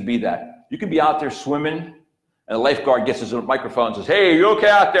there needs to be that. You can be out there swimming, and the lifeguard gets his microphone and says, hey, you okay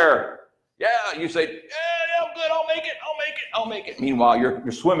out there? Yeah, you say, yeah, I'm good, I'll make it. Meanwhile,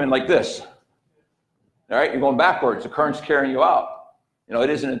 you're swimming like this. All right, you're going backwards, the current's carrying you out. You know, it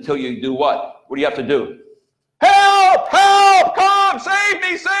isn't until you do what? What do you have to do? Help, help, come, save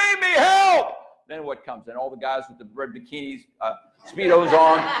me, help. Then what comes? Then all the guys with the red bikinis, Speedos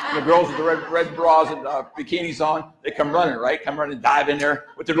on, and the girls with the red bras and bikinis on, they come running, right? Come running, dive in there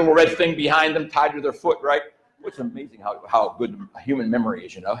with their little red thing behind them, tied to their foot, right? It's amazing how good human memory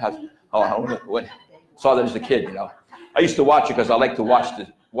is, you know. When saw that as a kid, you know. I used to watch it because I like to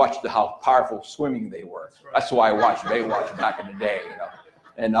watch how powerful swimming they were. That's why I watched Baywatch back in the day, you know.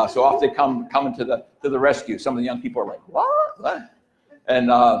 And so off they coming to the rescue. Some of the young people are like, what? And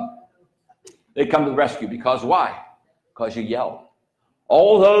they come to the rescue because why? Because you yell.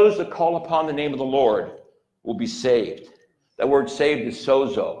 All those that call upon the name of the Lord will be saved. That word saved is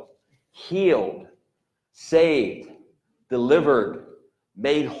sozo. Healed, saved, delivered,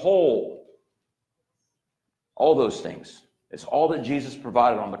 made whole. All those things. It's all that Jesus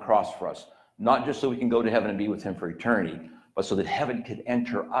provided on the cross for us. Not just so we can go to heaven and be with him for eternity, but so that heaven could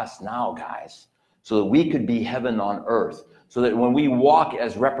enter us now, guys. So that we could be heaven on earth. So that when we walk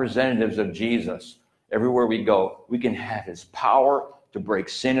as representatives of Jesus, everywhere we go, we can have his power to break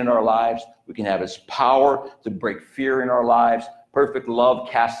sin in our lives. We can have his power to break fear in our lives. Perfect love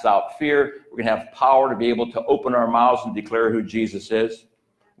casts out fear. We're going to have power to be able to open our mouths and declare who Jesus is.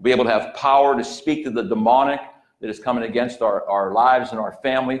 We'll be able to have power to speak to the demonic that is coming against our lives and our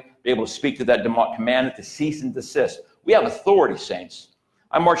family. Be able to speak to that demonic, command it to cease and desist. We have authority, saints.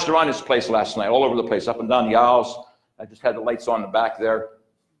 I marched around this place last night, all over the place, up and down the aisles. I just had the lights on in the back there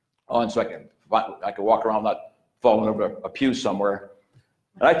on so I could walk around, not falling over a pew somewhere.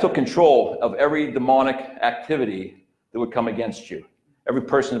 And I took control of every demonic activity that would come against you. Every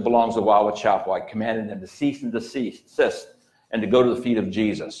person that belongs to Wildwood Chapel, I commanded them to cease and desist and to go to the feet of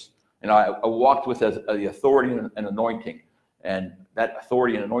Jesus. And I walked with the authority and anointing. And that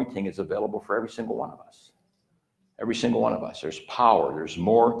authority and anointing is available for every single one of us. Every single one of us. There's power. There's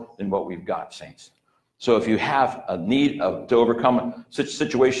more than what we've got, saints. So if you have a need to overcome such a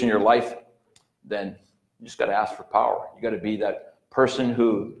situation in your life, then you just got to ask for power. You got to be that person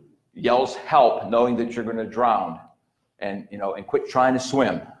who yells help, knowing that you're going to drown, and quit trying to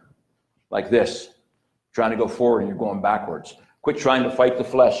swim like this, trying to go forward and you're going backwards. Quit trying to fight the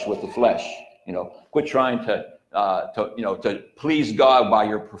flesh with the flesh. Quit trying to please God by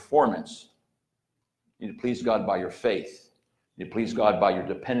your performance. You need to please God by your faith. You need to please God by your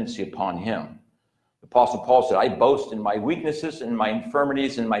dependency upon him. The Apostle Paul said, I boast in my weaknesses, in my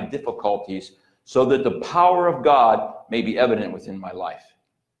infirmities, in my difficulties, so that the power of God may be evident within my life.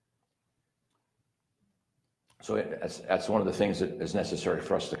 So that's one of the things that is necessary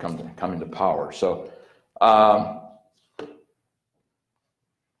for us to come into power. So, how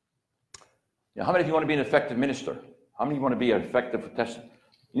many of you want to be an effective minister? How many of you want to be an effective tester?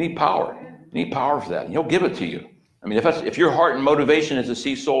 You need power. You need power for that, and He'll give it to you. I mean, if your heart and motivation is to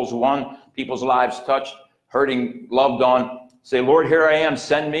see souls won, people's lives touched, hurting, loved on, say, Lord, here I am,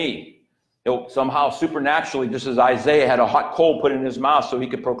 send me. He'll somehow supernaturally, just as Isaiah had a hot coal put in his mouth so he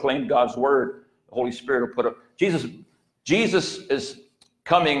could proclaim God's word, the Holy Spirit will put up. Jesus is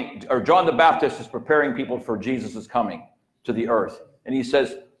coming, or John the Baptist is preparing people for Jesus' coming to the earth. And he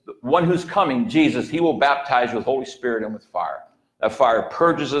says, the one who's coming, Jesus, he will baptize you with Holy Spirit and with fire. That fire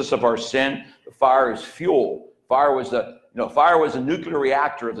purges us of our sin. The fire is fuel. Fire was a nuclear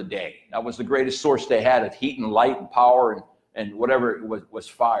reactor of the day. That was the greatest source they had of heat and light and power and whatever it was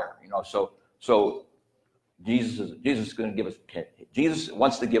fire. So Jesus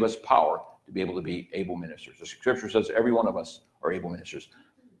wants to give us power to be able to be able ministers. The scripture says every one of us are able ministers.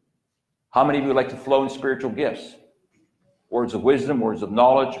 How many of you would like to flow in spiritual gifts? Words of wisdom, words of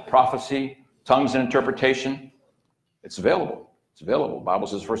knowledge, prophecy, tongues and interpretation. It's available. It's available. The Bible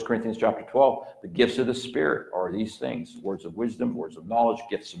says, 1 Corinthians chapter 12, the gifts of the Spirit are these things: words of wisdom, words of knowledge,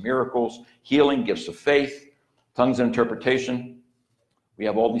 gifts of miracles, healing, gifts of faith, tongues and interpretation. We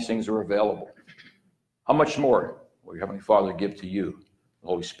have all these things are available. How much more will your Heavenly Father give to you, the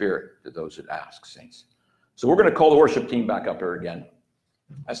Holy Spirit, to those that ask, saints? So we're going to call the worship team back up here again.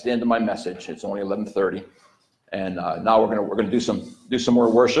 That's the end of my message. It's only 11:30. And now we're going to do some more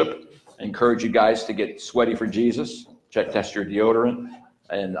worship. I encourage you guys to get sweaty for Jesus. Test your deodorant,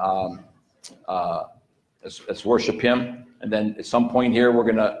 and let's worship Him. And then at some point here, we're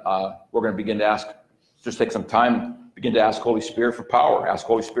gonna begin to ask. Just take some time, begin to ask Holy Spirit for power. Ask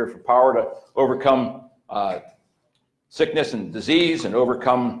Holy Spirit for power to overcome sickness and disease, and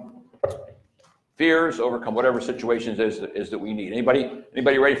overcome fears, overcome whatever situations is that we need.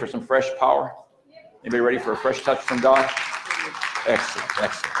 Anybody ready for some fresh power? Anybody ready for a fresh touch from God? Excellent,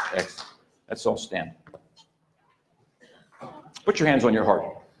 excellent, excellent. Let's all stand. Put your hands on your heart,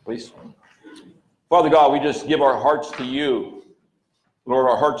 please. Father God, we just give our hearts to you. Lord,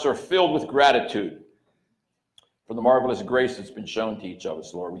 our hearts are filled with gratitude for the marvelous grace that's been shown to each of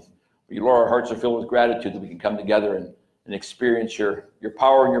us, Lord. Lord, our hearts are filled with gratitude that we can come together and experience your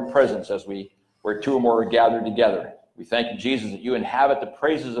power and your presence where two or more are gathered together. We thank you, Jesus, that you inhabit the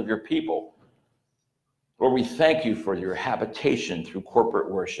praises of your people. Lord, we thank you for your habitation through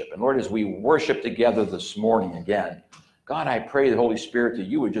corporate worship. And Lord, as we worship together this morning again, God, I pray the Holy Spirit that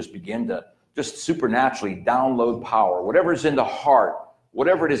you would just begin to just supernaturally download power, whatever is in the heart,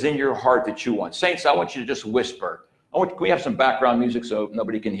 whatever it is in your heart that you want. Saints, I want you to just whisper. Can we have some background music so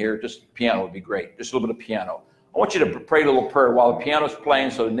nobody can hear? Just piano would be great. Just a little bit of piano. I want you to pray a little prayer while the piano's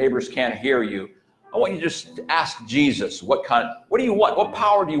playing so the neighbors can't hear you. I want you to just ask Jesus, what do you want? What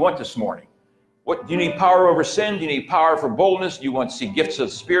power do you want this morning? Do you need power over sin? Do you need power for boldness? Do you want to see gifts of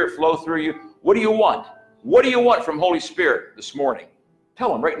the Spirit flow through you? What do you want? What do you want from Holy Spirit this morning?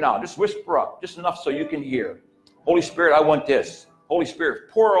 Tell him right now. Just whisper up, just enough so you can hear. Holy Spirit, I want this. Holy Spirit,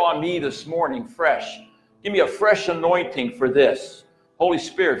 pour on me this morning fresh. Give me a fresh anointing for this. Holy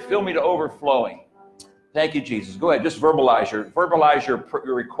Spirit, fill me to overflowing. Thank you, Jesus. Go ahead, just verbalize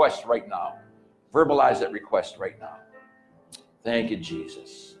your request right now. Verbalize that request right now. Thank you,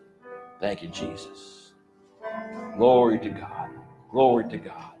 Jesus. Thank you, Jesus. Glory to God. Glory to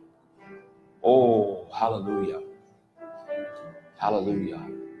God. Oh, hallelujah. Hallelujah.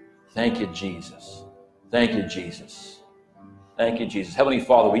 Thank you, Jesus. Thank you, Jesus. Thank you, Jesus. Heavenly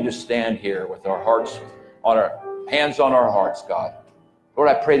Father, we just stand here with our hearts on our hands on our hearts, God. Lord,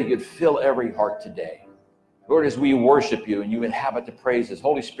 I pray that you'd fill every heart today. Lord, as we worship you and you inhabit the praises,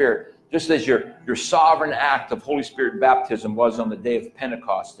 Holy Spirit, just as your sovereign act of Holy Spirit baptism was on the day of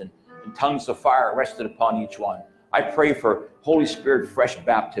Pentecost, and tongues of fire rested upon each one, I pray for Holy Spirit fresh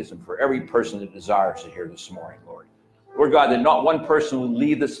baptism for every person that desires to hear this morning, Lord. Lord God, that not one person will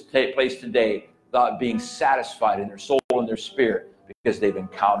leave this place today without being satisfied in their soul and their spirit because they've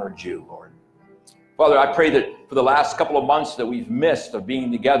encountered you, Lord. Father, I pray that for the last couple of months that we've missed of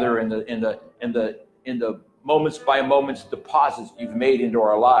being together in the moments by moments deposits you've made into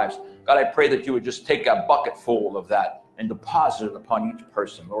our lives, God, I pray that you would just take a bucket full of that and deposit it upon each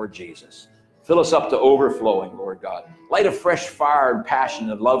person, Lord Jesus. Fill us up to overflowing, Lord God. Light a fresh fire and passion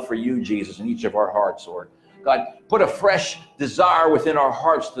and love for you, Jesus, in each of our hearts, Lord. God, put a fresh desire within our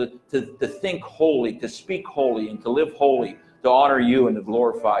hearts to think holy, to speak holy, and to live holy, to honor you and to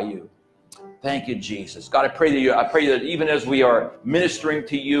glorify you. Thank you, Jesus. God, I pray that even as we are ministering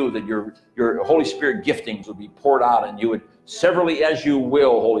to you, that your Holy Spirit giftings would be poured out, and you would severally as you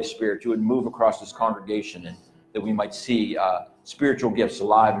will, Holy Spirit, you would move across this congregation, and that we might see spiritual gifts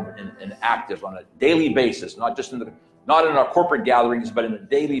alive and active on a daily basis, not in our corporate gatherings, but in a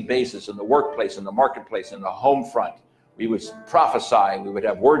daily basis, in the workplace, in the marketplace, in the home front. We would prophesy, we would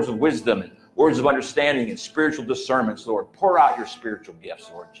have words of wisdom and words of understanding and spiritual discernments. Lord, pour out your spiritual gifts,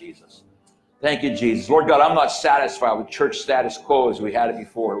 Lord Jesus. Thank you, Jesus. Lord God, I'm not satisfied with church status quo as we had it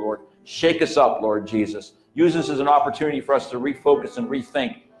before, Lord. Shake us up, Lord Jesus. Use this as an opportunity for us to refocus and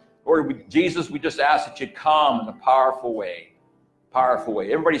rethink. Lord Jesus, we just ask that you come in a powerful way. Powerful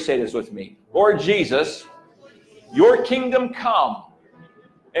way. Everybody say this with me. Lord Jesus, your kingdom come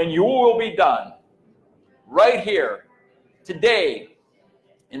and your will be done right here, today,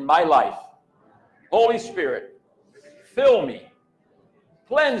 in my life. Holy Spirit, fill me,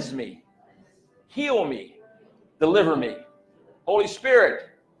 cleanse me, heal me, deliver me. Holy Spirit,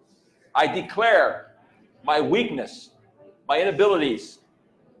 I declare my weakness, my inabilities,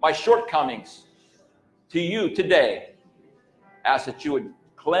 my shortcomings to you today. Ask that you would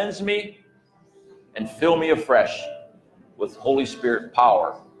cleanse me and fill me afresh with Holy Spirit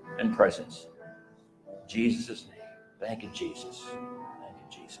power and presence. In Jesus' name. Thank you, Jesus. Thank you,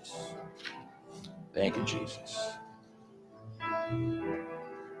 Jesus. Thank you, Jesus.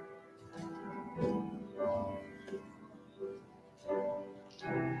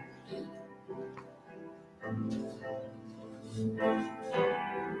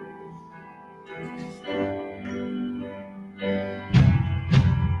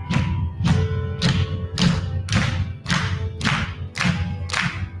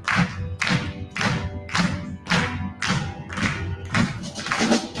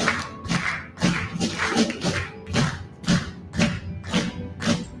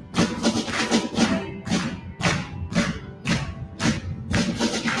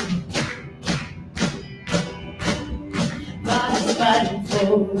 Fighting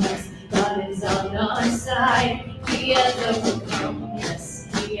for us, God is on our side. He has overcome, yes,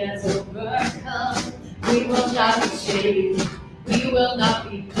 He has overcome. We will not be shaken, we will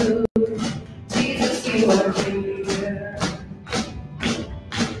not be moved. Jesus, you are here.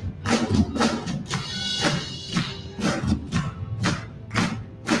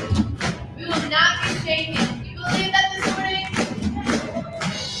 We will not be shaken. You believe that this morning?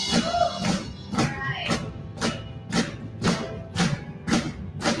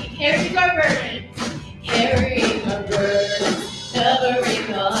 Carrying our burdens, carrying our burdens,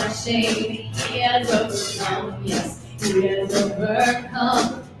 covering our shame. He has overcome, yes, He has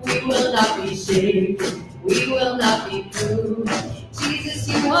overcome. We will not be shaken, we will not be moved. Jesus,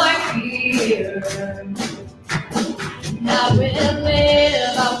 you are here. I will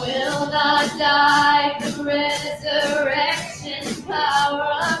live, I will not die. The resurrection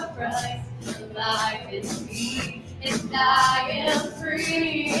power of Christ, life is me. And I am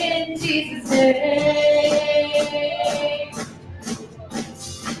free in Jesus' name.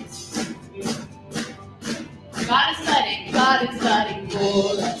 God is fighting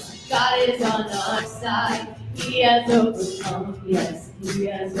for us. God is on our side. He has overcome, yes, He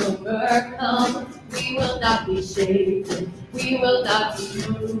has overcome. We will not be shaken, we will not be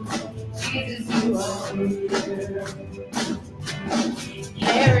moved. Jesus, you are here.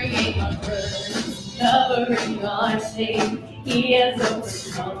 Carrying our burdens, covering our shame. He has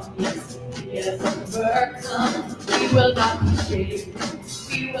overcome, yes, He has overcome. We will not be shaken,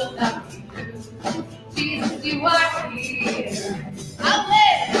 we will not be moved. Jesus, you are here.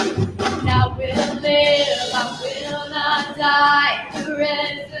 I will live, I will not die. The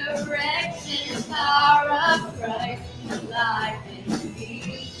resurrection power of Christ, life in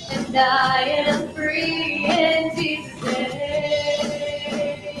me, and I am free in Jesus'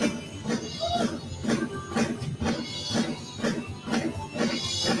 name.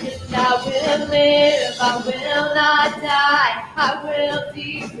 Yes, I will live, I will not die. I will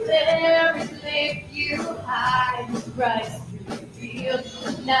declare and lift you high. Christ revealed,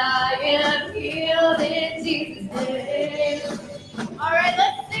 and I am healed in Jesus' name. All right,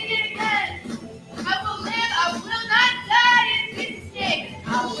 let's sing it again. I will live, I will not die in Jesus' name. I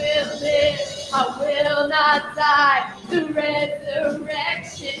will live, I will not die. The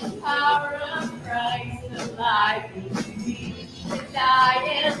resurrection power of Christ alive in me, and I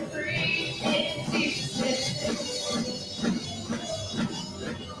am free in Jesus' name.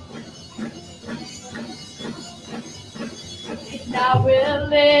 And I will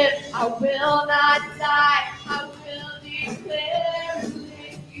live, I will not die. I will declare and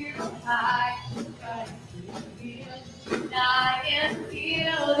lift you high. Christ is healed, and I am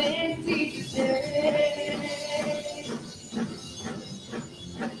healed in Jesus'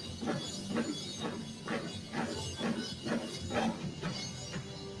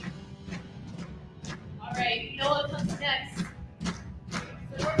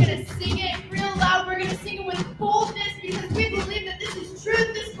 going to sing it real loud. We're going to sing it with boldness because we believe that this is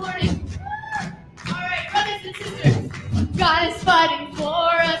truth this morning. All right, brothers and sisters. God is fighting for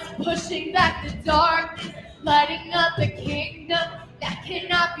us, pushing back the darkness, lighting up the kingdom that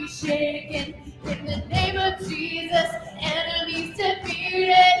cannot be shaken. In the name of Jesus, enemies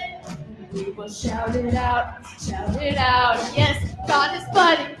defeated. We will shout it out, shout it out. Yes, God is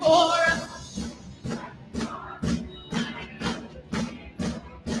fighting for us.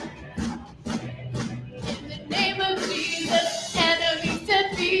 In the name of Jesus, enemies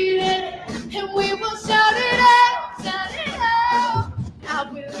defeated. And we will shout it out, shout it out. I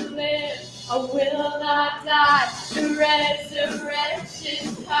will live, I will not die. The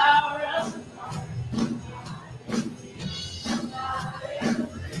resurrection power of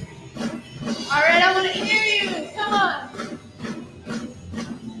all right, I want to hear you. Come on.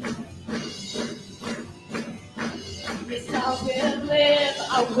 Yes, I will live.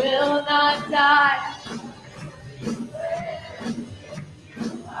 I will not die.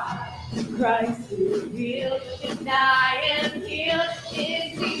 Christ is revealed, and I am healed in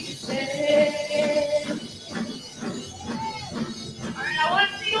Jesus' name. All right, I want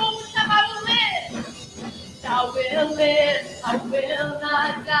to see you one more time. I will live. I will live, I will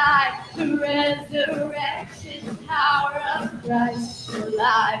not die. The resurrection power of Christ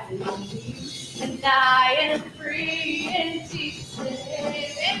alive in me, and I am free in Jesus'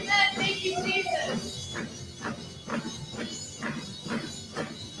 name. Amen. Thank you, Jesus.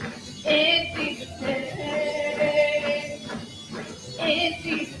 In Jesus' name. In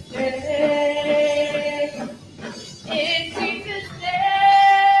Jesus' name. In Jesus' name.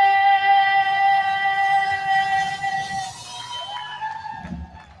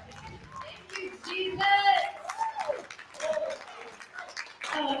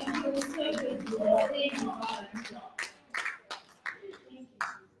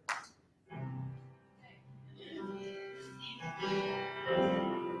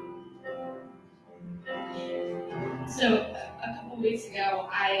 So a couple weeks ago,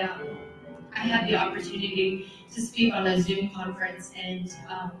 I had the opportunity to speak on a Zoom conference and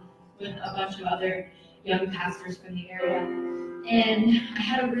with a bunch of other young pastors from the area, and I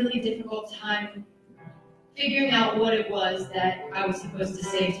had a really difficult time figuring out what it was that I was supposed to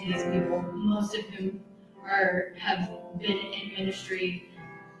say to these people, most of whom have been in ministry,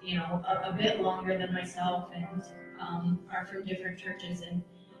 you know, a bit longer than myself, and are from different churches. And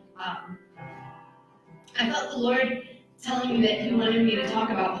I felt the Lord telling me that He wanted me to talk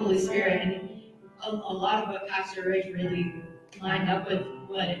about Holy Spirit, and a lot of what Pastor Ridge really lined up with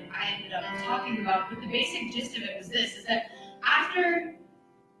what I ended up talking about. But the basic gist of it was this: is that after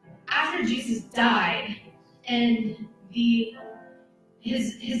Jesus died, and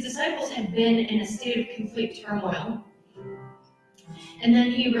his disciples had been in a state of complete turmoil, and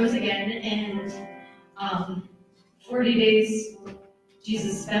then He rose again, and 40 days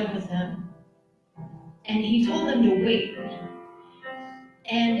Jesus spent with them, and He told them to wait.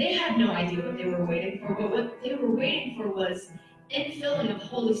 And they had no idea what they were waiting for, but what they were waiting for was infilling of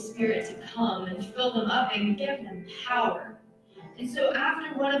Holy Spirit to come and fill them up and give them power. And so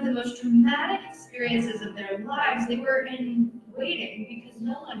after one of the most traumatic experiences of their lives, they were in waiting because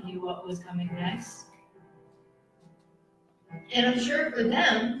no one knew what was coming next. And I'm sure for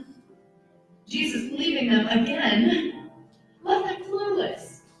them, Jesus leaving them again left them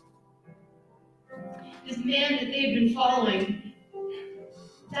clueless. This man that they had been following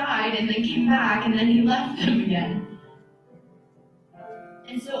died and then came back, and then He left them again.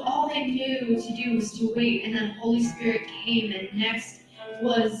 And so all they knew to do was to wait, and then Holy Spirit came, and next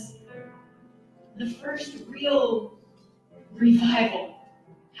was the first real revival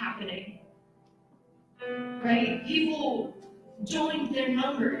happening. Right? People joined their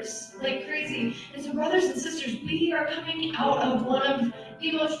numbers like crazy. And so, brothers and sisters, we are coming out of one of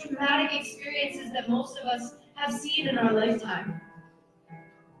the most traumatic experiences that most of us have seen in our lifetime.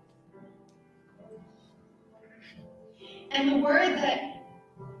 And the word that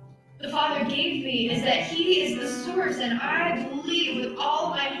the Father gave me is that He is the source, and I believe with all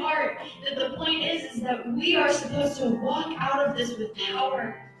my heart that the point is that we are supposed to walk out of this with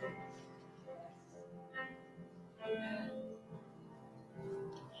power.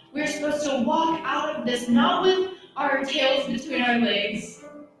 We're supposed to walk out of this not with our tails between our legs,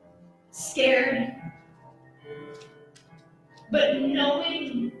 scared, but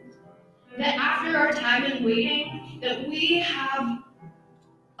knowing that after our time in waiting, that we have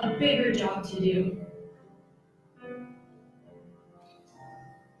a bigger job to do.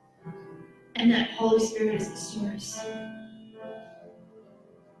 And that Holy Spirit is the source.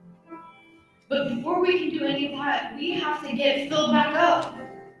 But before we can do any of that, we have to get filled back up.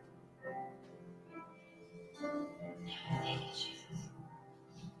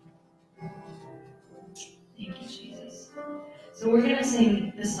 So we're gonna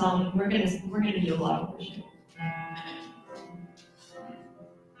sing this song. We're gonna do a lot of worship.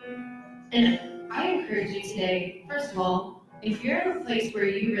 And I encourage you today, first of all, if you're in a place where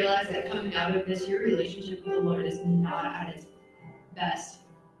you realize that coming out of this, your relationship with the Lord is not at its best,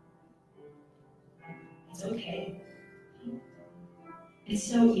 it's okay. It's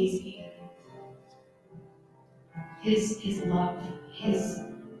so easy. His love, His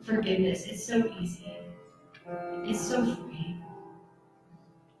forgiveness, it's so easy. It's so free.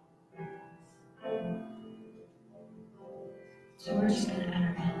 So we're just going to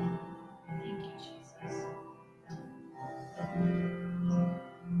enter in. Thank you, Jesus.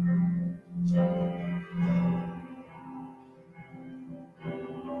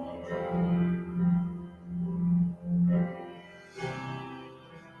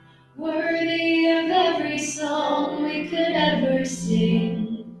 Worthy of every song we could ever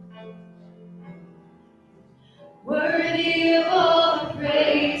sing, worthy of all the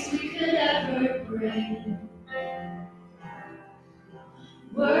praise we could ever bring,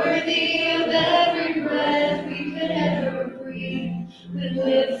 worthy of every breath we could ever breathe, we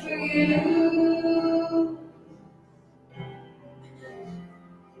live for you.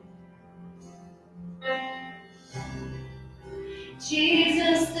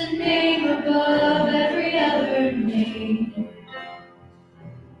 Jesus, the name above every other name.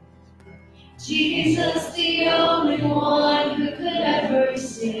 Jesus, the only one who could ever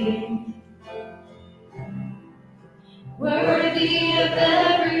sing. Worthy of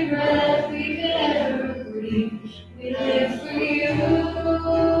every breath we could ever breathe. We live for you.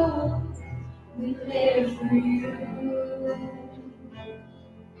 We live for you.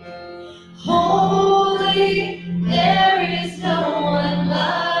 Holy, there is no one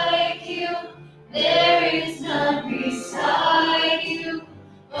like you. There is none beside you.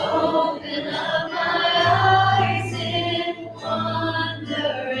 Open up my eyes in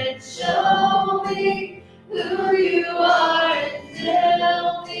wonder and show me who you are, and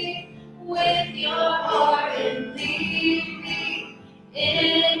fill me with your heart and lead me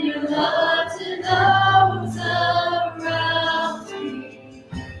in your love to those around me.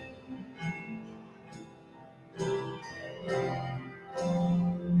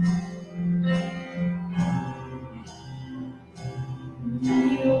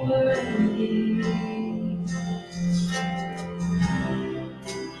 You're worthy,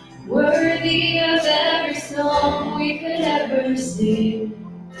 worthy of every song we could ever sing,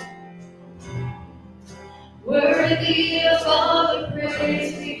 worthy of all the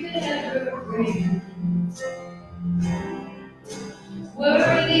praise we could ever bring,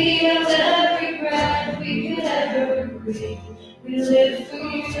 worthy of every breath we could ever breathe. We live for you.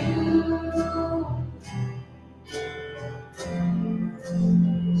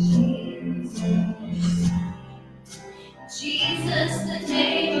 Jesus, the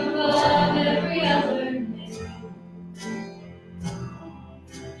name above every other name.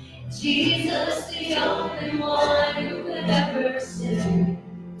 Jesus, the only one who could ever sing.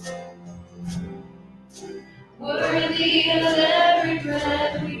 Worthy of every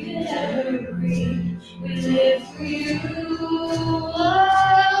breath we could ever breathe. We live for you.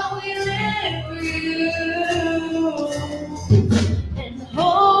 Oh, we live for you. And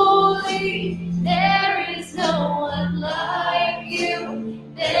holy, there is no one like you.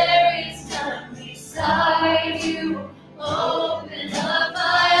 There is none beside you. Open up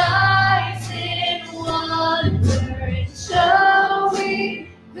my eyes in wonder and show me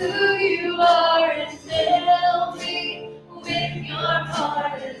who you are, and fill me with your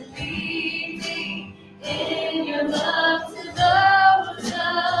heart and lead me in your love to those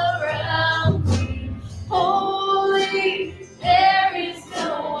around me. Holy, there is no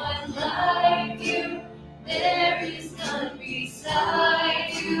one like you. There is none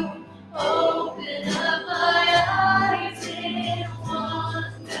beside you. Open up my eyes in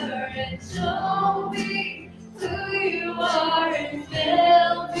wonder and show me who you are, and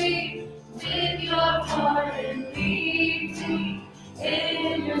fill me with your heart and lead me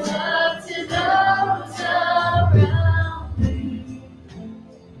in your love to those around me.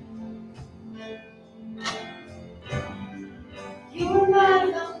 You're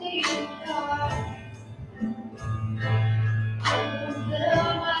my foundation, God. I will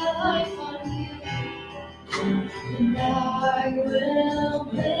build my life on you, and I will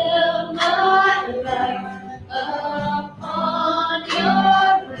build my life upon your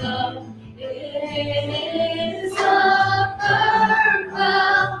love. It is a firm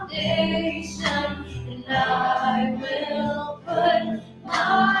foundation, and I will put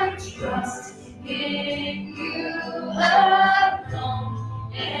my trust in you alone,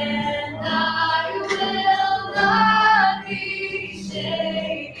 and I will not be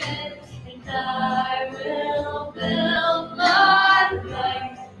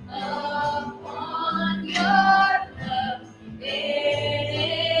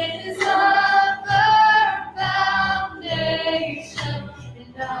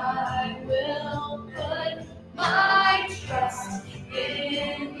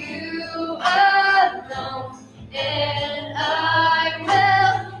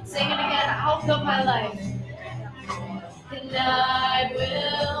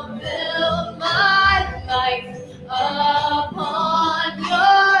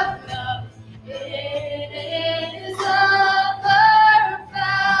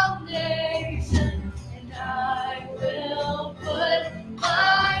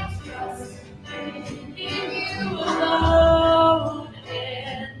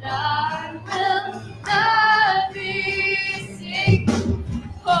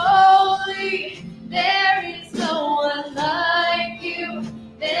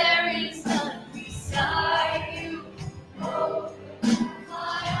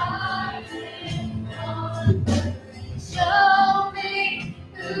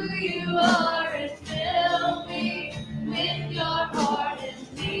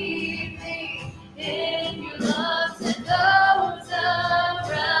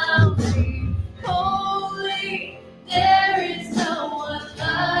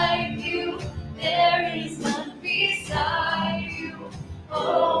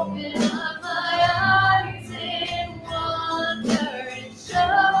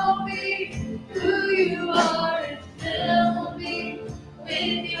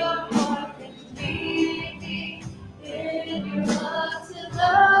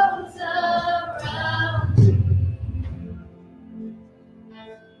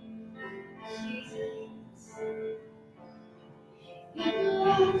You're the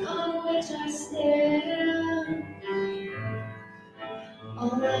rock on which I stand.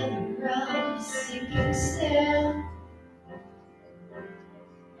 All other ground is sinking sand.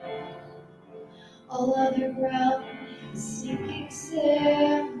 All other ground is sinking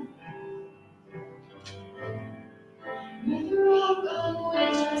sand. You're the rock on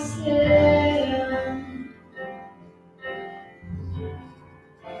which I stand.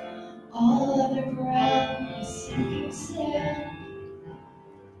 All other ground is sinking sand.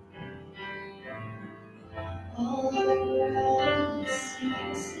 All other ground is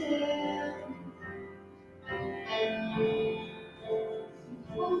sinking sand.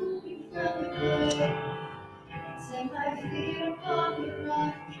 Pull me from the grave, set my feet upon the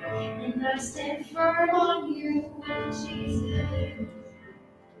rock, and I stand firm on you, Jesus.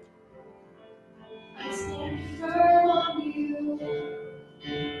 I stand firm on you.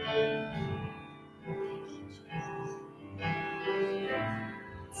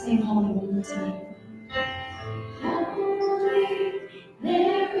 Sing holy one more time. Holy,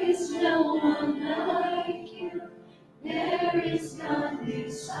 there is no one like you. There is none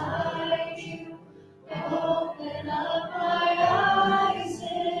beside you. Open up my eyes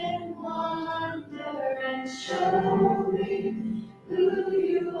in wonder and show me who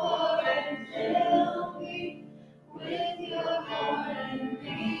you are, and fill me with your heart and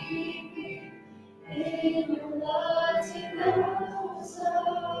lead me in your love to those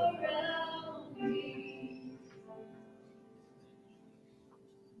around me.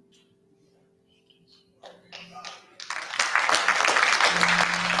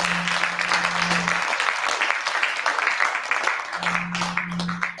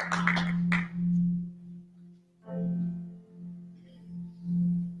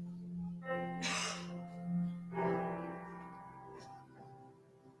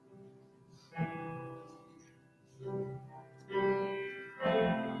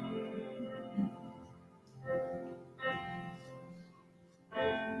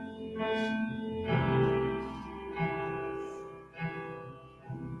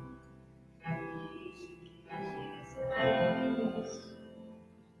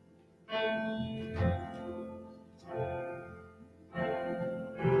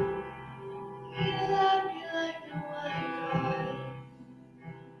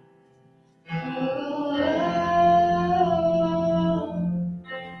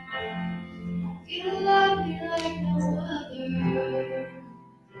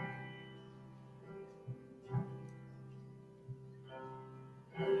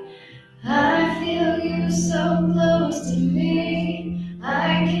 I feel you so close to me,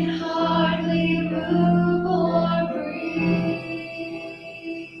 I can hardly move or breathe.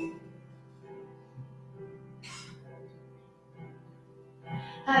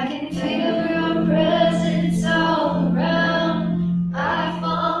 I can feel your presence all around. I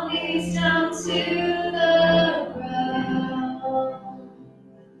fall knees down to the ground.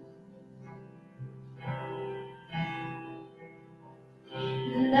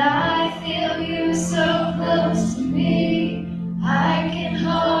 And I feel you so close to me, I can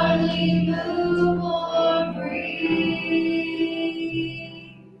hardly move or breathe.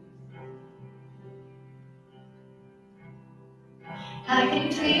 I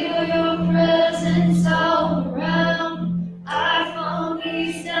can feel your presence all around. I fall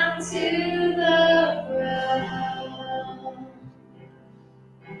knees down to the ground.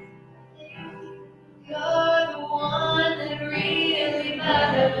 You're the one that really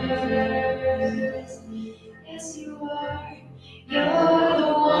matters. Yes, you are. You're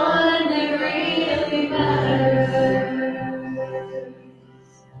the one that really matters.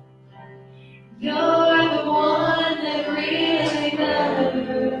 You're the one that really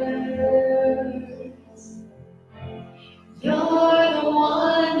matters. You're the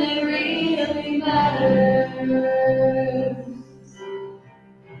one that really matters.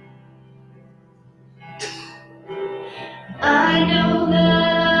 I know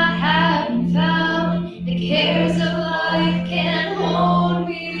that I haven't found the cares of life can't hold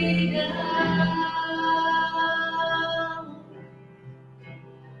me down.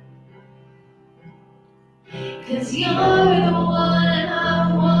 'Cause you're the one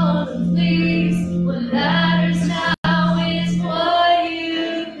I want to please. What matters now is what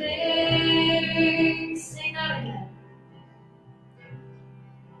you think. Sing that again.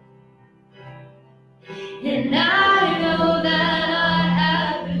 And I know that I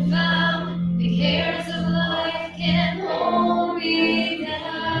haven't found the cares of life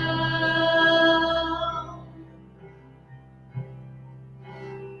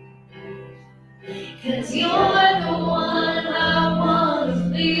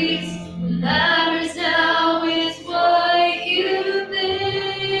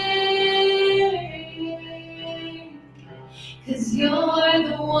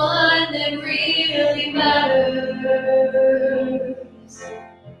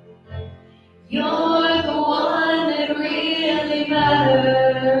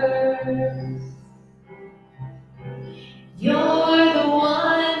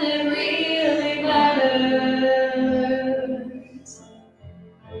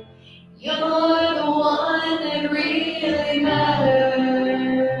that really matters.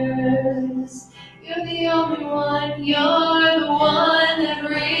 You're the only one, you're the one that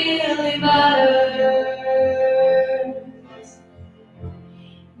really matters.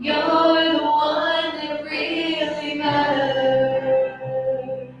 You're the one that really matters.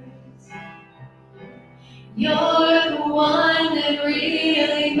 You're the one that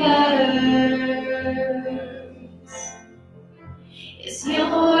really matters. Yes,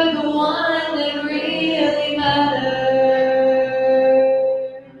 you're the one that really matters.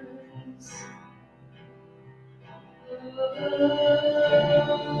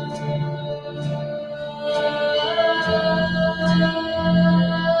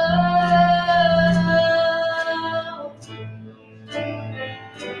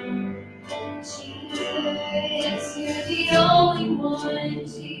 Jesus, you're the only one,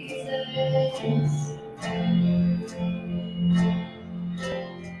 Jesus.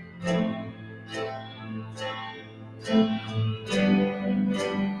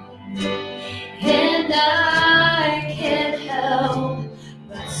 And I can't help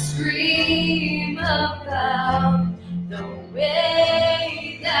but scream about the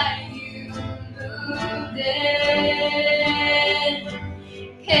way that you moved in.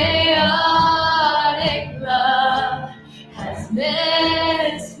 Chaotic love has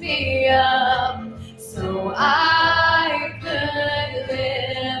messed me up, so I could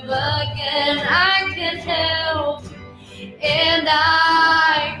live again. I can't help, and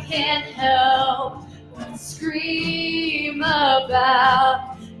I can't help but scream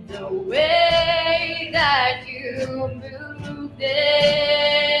about the way that you moved in.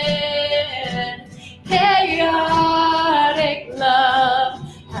 Chaotic love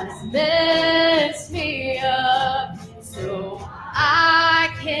has messed me up, so I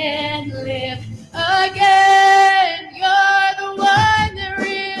can live again. You're the one that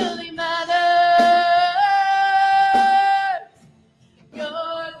really matters.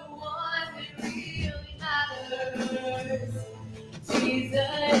 You're the one that really matters.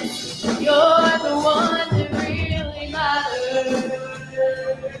 Jesus, you're the one that really matters.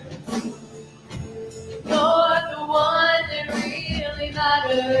 You're the one that really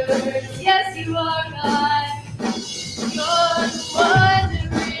matters. Yes, you are, God. You're the one that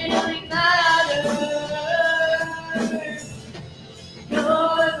really matters.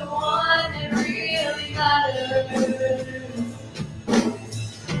 You're the one that really matters.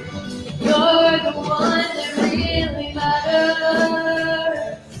 You're the one that really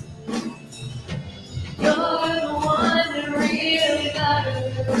matters. You're the one that really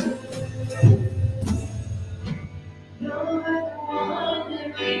matters. You're the one that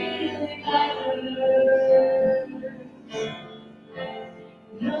really matters.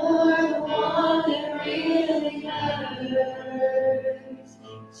 You're the one that really matters.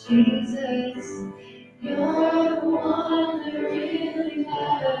 Jesus, you're the one that really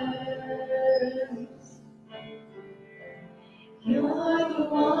matters. You're the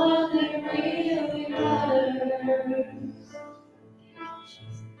one that really matters.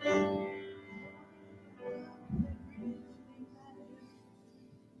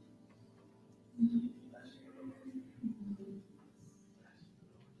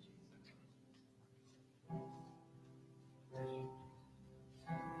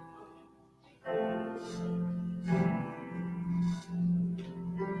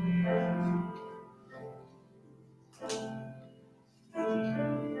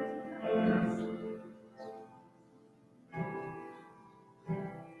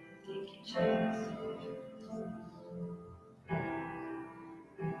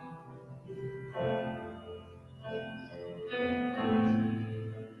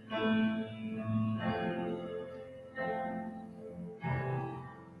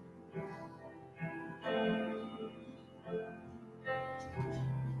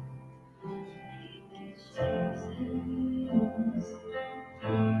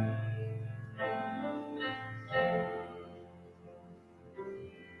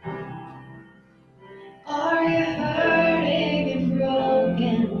 Are you hurting and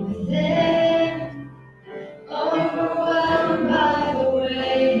broken within? Overwhelmed by the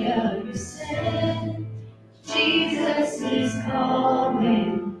weight of your sin? Jesus is calling.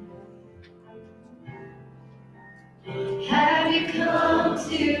 Have you come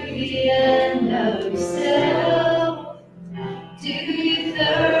to the end of yourself? Do you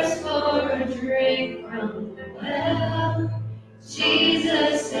thirst for a drink from the well?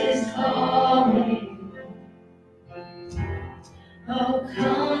 Jesus is calling. Oh,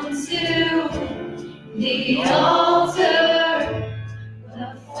 come to the altar. The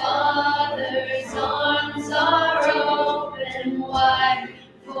Father's arms are open wide.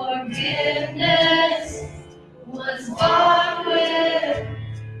 Forgiveness was bought with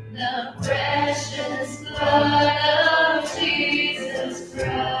the precious blood of Jesus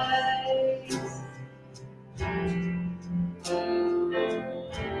Christ.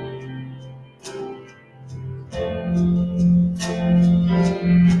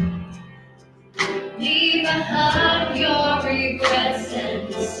 Leave behind your regrets and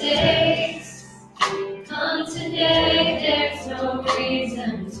mistakes. Come today, there's no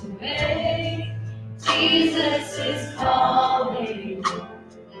reason to wait. Jesus is calling.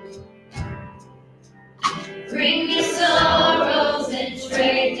 Bring your sorrows and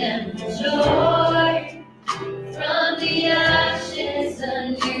trade them for joy. From the ashes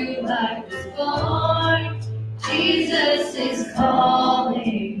a new life is born. Jesus is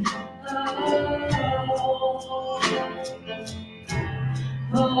calling.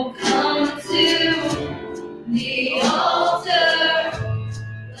 Oh, come to the altar.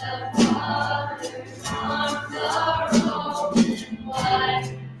 The Father's arms are open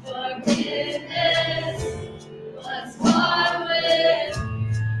wide. Forgiveness was bought with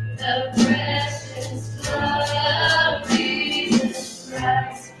the precious blood of Jesus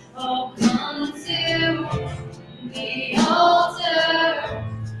Christ. Oh, come to the altar.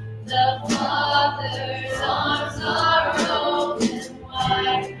 The Father's arms are open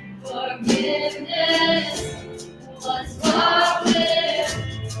wide. Forgiveness was bought with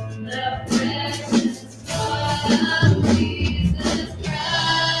the precious blood of Jesus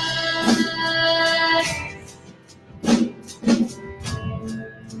Christ.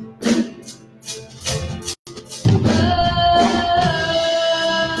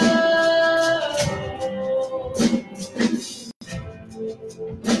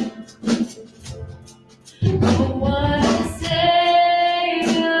 Oh, what a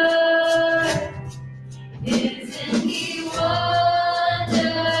Savior. Isn't He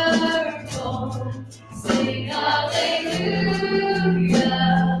wonderful? Sing hallelujah.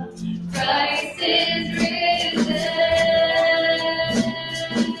 Christ is risen.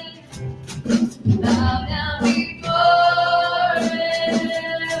 Bow down before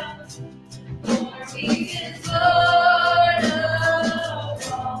Him, for He is Lord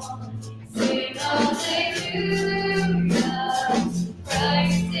of all. Sing hallelujah.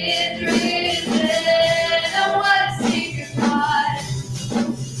 Christ is risen. Oh, what a Savior God.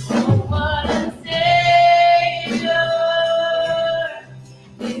 Oh, what a Savior.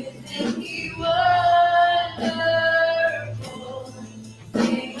 Isn't He wonderful?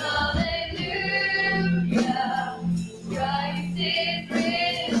 Sing hallelujah. Christ is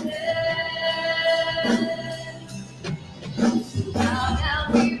risen. Bow down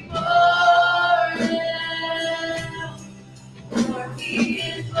before Him, for He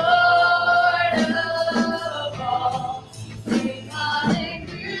is Lord of all. Sing hallelujah.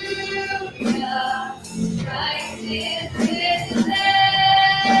 Christ is risen.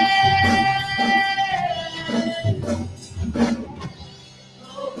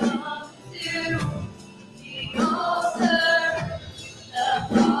 Oh, come to the altar.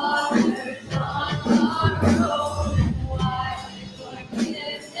 The Father's arms are open wide.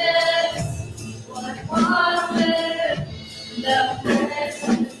 Forgiveness was bought with the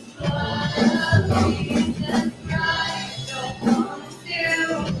precious blood of Jesus Christ. So come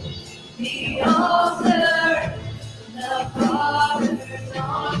to the altar. The Father's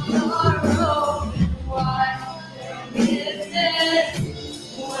arms are open wide.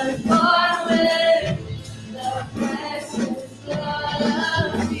 Forgiveness was bought with the precious blood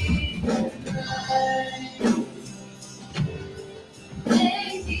of Jesus Christ.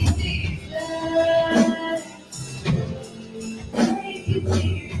 Thank you, Jesus. Thank you,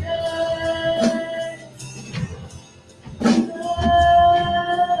 Jesus. Oh.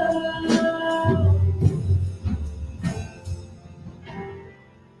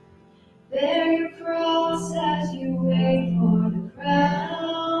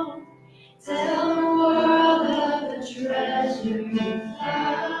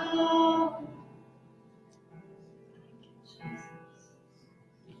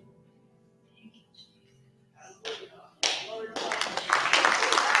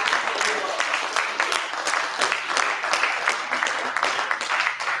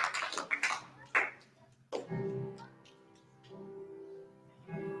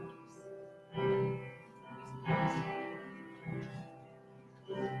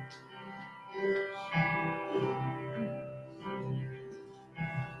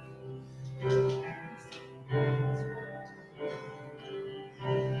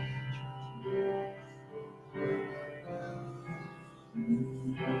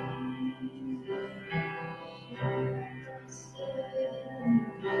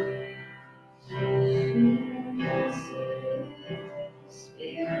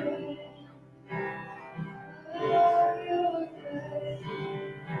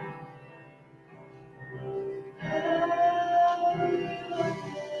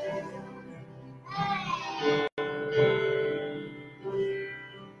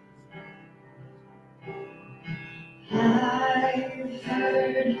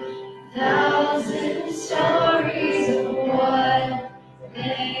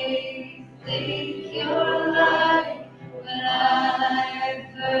 think you're lying, but I've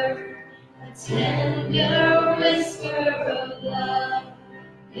heard a tender whisper of love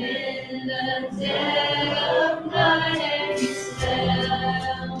in the dead of night, and you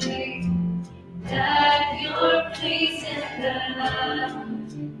tell me that you're pleased and that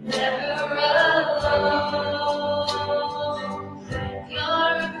I'm never alone.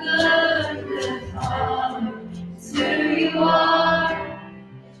 You're a good, good Father. It's who you are.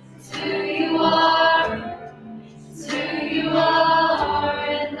 It's who you are. It's who you are,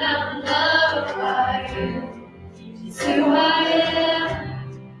 and I'm loved by you. It's who I am.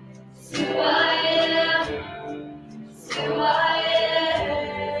 It's who I am. It's who I am.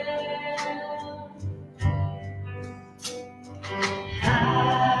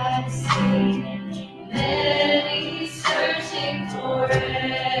 I've seen many searching for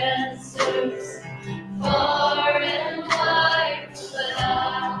answers far and wide, but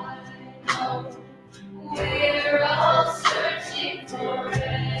I know we're all searching for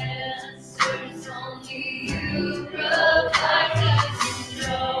answers. Only you provide, 'cause you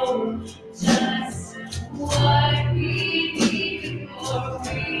know just what we need before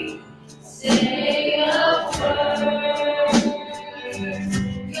we say a word.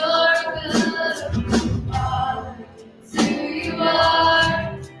 You're good, Father. It's who you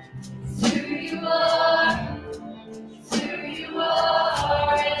are. It's who you are. It's who you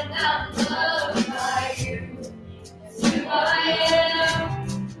are, and I'm loved by you. It's who I am.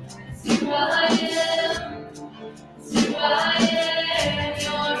 It's who I am. It's who I am.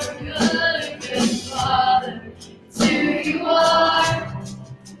 You're a good, good Father. It's who you are.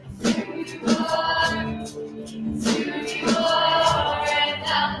 It's who you are. It's who you are, and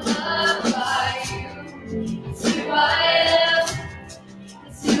I'm loved by you. It's who I am.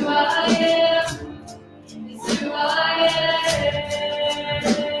 It's who I am. It's who I am.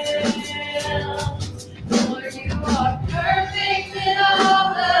 Lord, you are perfect in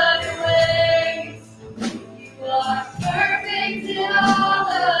all of your ways. You are perfect in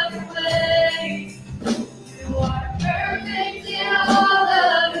all of your ways. You are perfect in all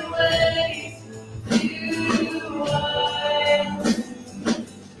of your ways. You are.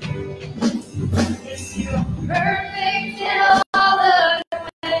 Yes, you are perfect in all of your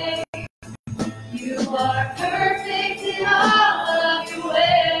ways. You are perfect in all of your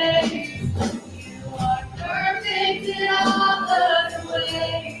ways. You are perfect in all of your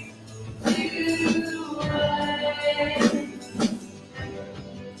ways. You are.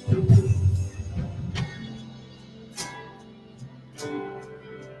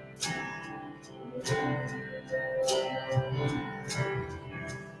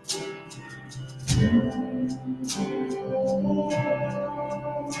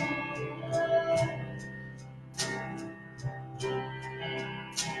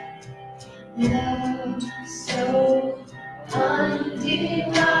 Love so undeniable,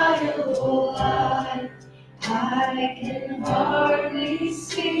 I can hardly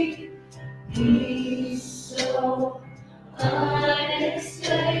speak. Peace so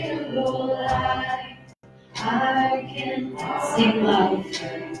unexplainable, I can sing love.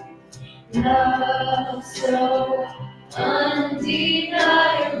 Love so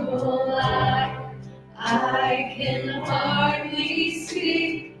undeniable, I can hardly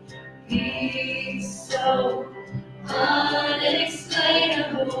speak. Peace so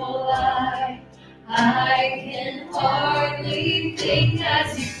unexplainable, I can hardly think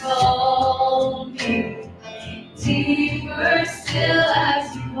as you call me. Deeper still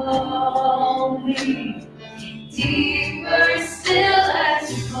as you call me. Deeper still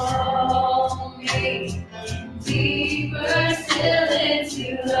as you call me. Deeper still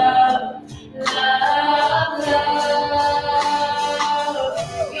into love, love, love.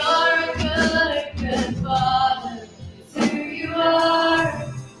 You're a good, good Father. It's who you are.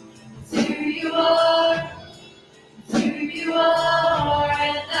 It's who you are. It's who you are,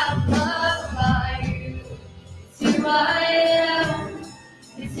 and I'm loved by you. It's who I am.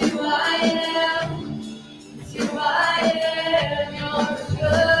 It's who I am. It's who I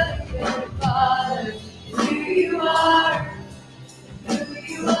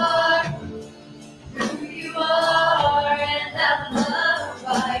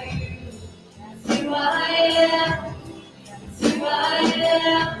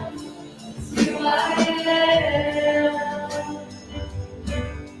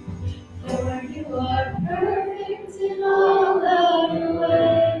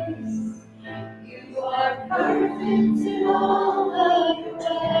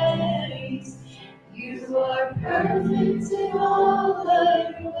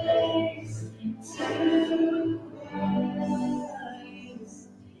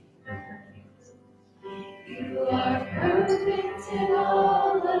in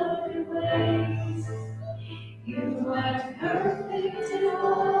all of your ways. You are perfect in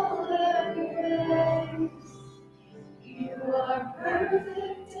all of your ways. You are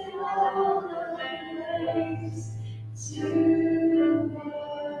perfect in all of your ways to us.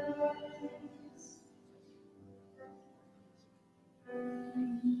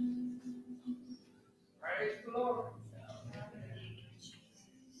 Praise the Lord.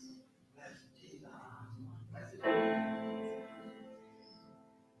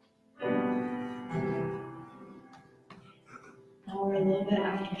 Now we're a little bit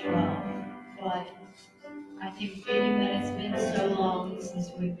after 12, but I think being that it's been so long since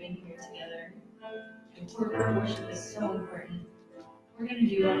we've been here together, and corporate worship is so important, we're going to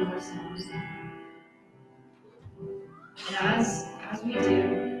do one more song. And as we do,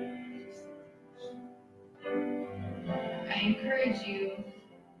 I encourage you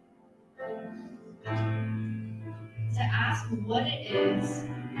to ask what it is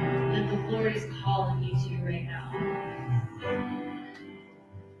that the Lord is calling you to right now.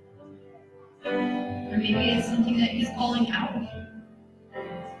 Or maybe it's something that He's calling out of you.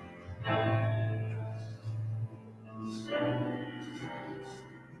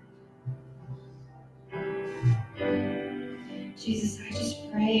 Jesus, I just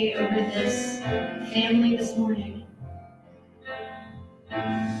pray over this family this morning.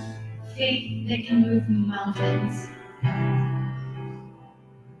 Faith that can move mountains.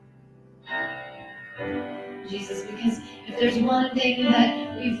 Jesus, because if there's one thing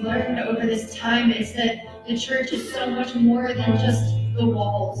that we've learned over this time, it's that the church is so much more than just the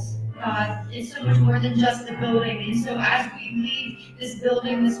walls. God, it's so much more than just the building. And so as we leave this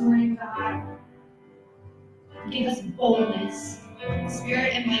building this morning, God, give us boldness.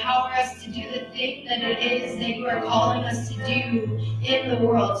 Spirit, empower us to do the thing that it is that you are calling us to do in the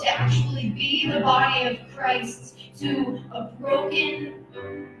world, to actually be the body of Christ to a broken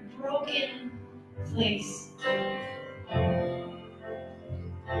place.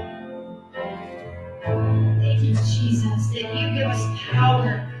 Thank you, Jesus, that you give us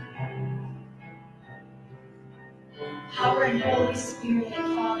power. Power and Holy Spirit,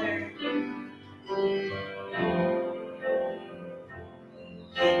 Father.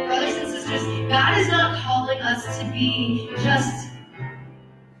 Brothers and sisters, God is not calling us to be just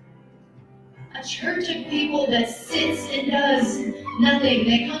a church of people that sits and does nothing,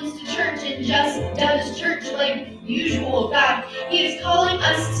 that comes to church and just does church like usual. God, He is calling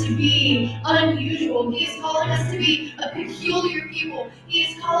us to be unusual. He is calling us to be a peculiar people. He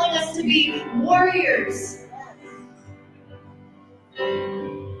is calling us to be warriors.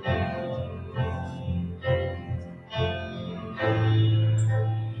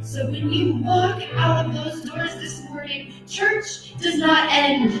 So when you walk out of those doors this morning, church does not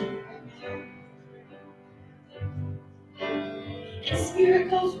end. And Spirit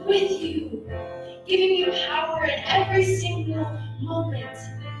goes with you, giving you power in every single moment.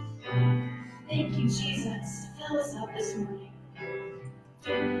 Thank you, Jesus. Fill us up this morning.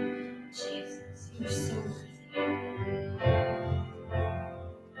 Jesus, you're so worthy.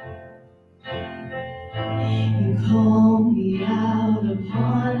 You call me out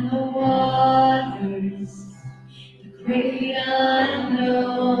upon the waters, the great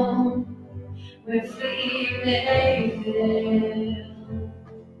unknown, where feet may fail.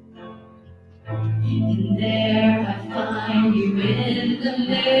 And there I find you in the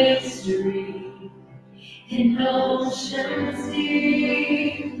mystery, in oceans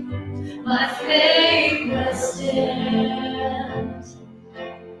deep, my faith will stand.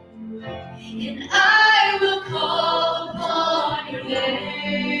 And I will call upon your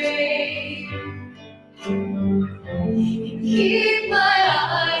name, and keep my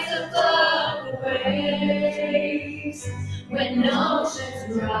eyes above the waves. When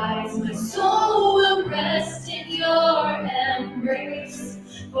oceans rise, my soul will rest in your embrace.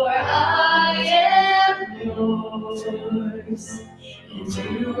 For I am yours, and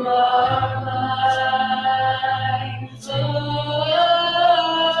you are mine. Oh,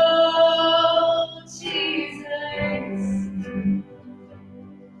 Jesus.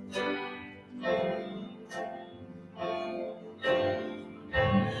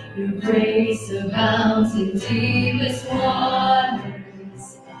 Your grace abounds in deepest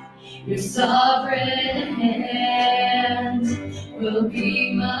waters. Your sovereign hand will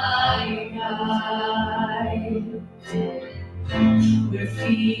be my guide. Where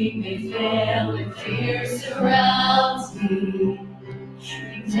feet may fail and fear surrounds me,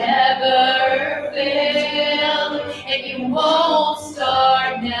 you never fail, and you won't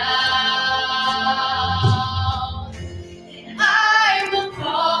start now. And I will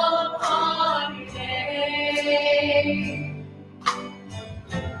call upon your name,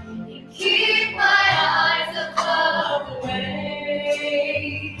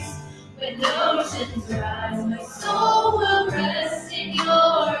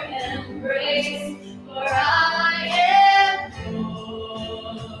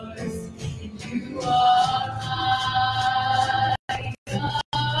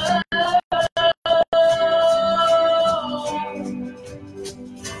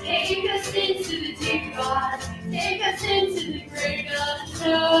 us into the deep, God. Take us into the great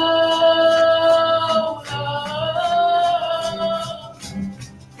unknown.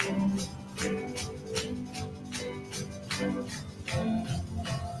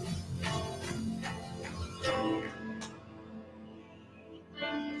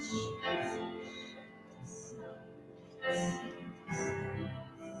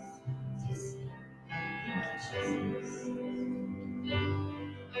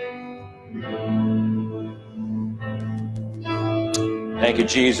 Thank you,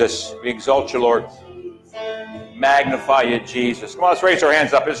 Jesus. We exalt you, Lord. Magnify you, Jesus. Come on, let's raise our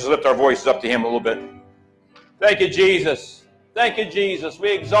hands up. Let's just lift our voices up to him a little bit. Thank you, Jesus. Thank you, Jesus.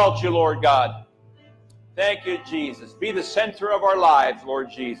 We exalt you, Lord God. Thank you, Jesus. Be the center of our lives, Lord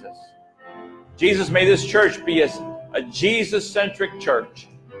Jesus. Jesus, may this church be a Jesus-centric church.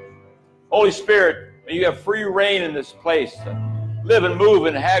 Holy Spirit, may you have free reign in this place. Live and move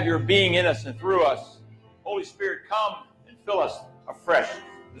and have your being in us and through us. Holy Spirit, come and fill us afresh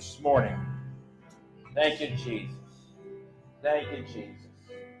this morning. Thank you, Jesus. Thank you, Jesus.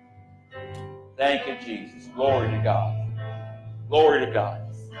 Thank you, Jesus. Glory to God. Glory to God.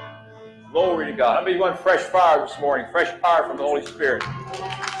 Glory to God. How many want fresh fire this morning? Fresh power from the Holy Spirit.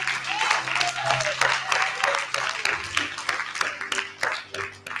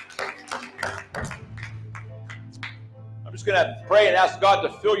 I'm just going to pray and ask God to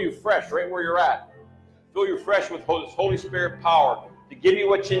fill you fresh right where you're at. Fill you fresh with His Holy Spirit power to give you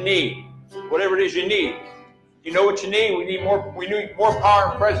what you need, whatever it is you need. You know what you need? We need more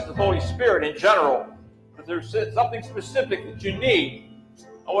power and presence of the Holy Spirit in general. But there's something specific that you need.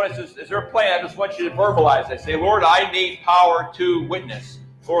 Is there a plan? I just want you to verbalize it. Say, Lord, I need power to witness.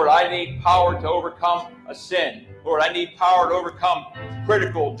 Lord, I need power to overcome a sin. Lord, I need power to overcome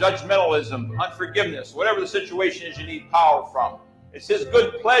critical, judgmentalism, unforgiveness, whatever the situation is you need power from. It's His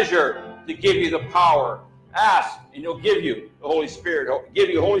good pleasure to give you the power. Ask, and He'll give you the Holy Spirit. He'll give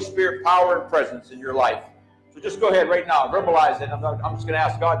you Holy Spirit power and presence in your life. So just go ahead right now. Verbalize it. I'm just going to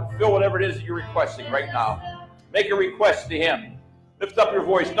ask God to fill whatever it is that you're requesting right now. Make a request to Him. Lift up your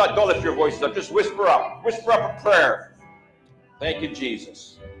voice. Don't lift your voices up. Just whisper up. Whisper up a prayer. Thank you,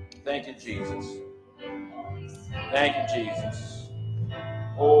 Jesus. Thank you, Jesus. Thank you, Jesus.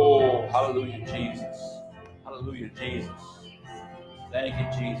 Oh, hallelujah, Jesus. Hallelujah, Jesus. Thank you,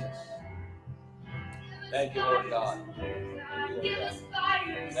 Jesus. Thank you, Lord God.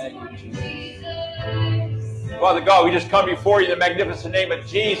 Thank you, Jesus. Father God, we just come before you in the magnificent name of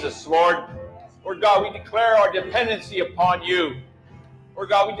Jesus, Lord. Lord God, we declare our dependency upon you. Lord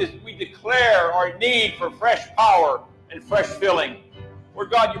God, we declare our need for fresh power and fresh filling.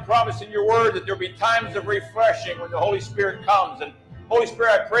 Lord God, you promise in your word that there will be times of refreshing when the Holy Spirit comes. And Holy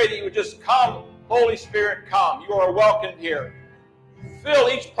Spirit, I pray that you would just come. Holy Spirit, come. You are welcomed here. Fill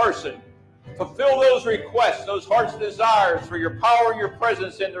each person. Fulfill those requests, those heart's desires for your power and your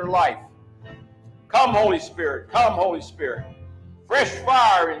presence in their life. Come, Holy Spirit. Come, Holy Spirit. Fresh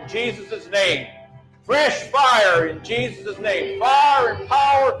fire in Jesus' name. Fresh fire in Jesus' name. Fire and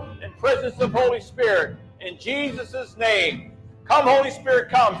power and presence of Holy Spirit in Jesus' name. Come, Holy Spirit,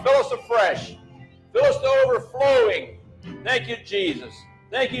 come. Fill us afresh. Fill us to overflowing. Thank you, Jesus.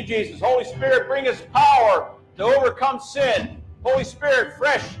 Thank you, Jesus. Holy Spirit, bring us power to overcome sin. Holy Spirit,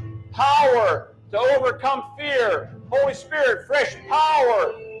 fresh power to overcome fear. Holy Spirit, fresh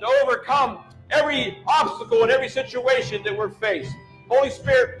power to overcome every obstacle and every situation that we're faced. Holy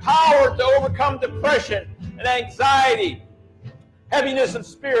Spirit, power to overcome depression and anxiety, heaviness of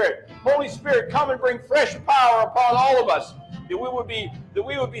spirit. Holy Spirit, come and bring fresh power upon all of us, that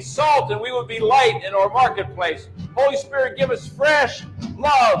we would be salt and we would be light in our marketplace. Holy Spirit, give us fresh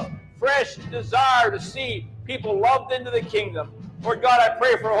love, fresh desire to see people loved into the kingdom. Lord God, I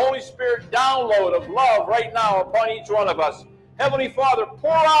pray for a Holy Spirit download of love right now upon each one of us. Heavenly Father,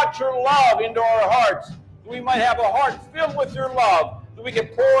 pour out your love into our hearts, that we might have a heart filled with your love, that we can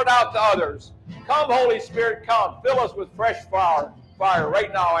pour it out to others. Come, Holy Spirit, come. Fill us with fresh fire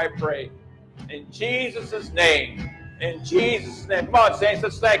right now, I pray. In Jesus' name. In Jesus' name. Come on, saints,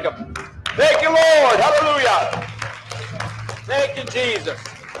 let's thank Him. Thank you, Lord. Hallelujah. Thank you, Jesus.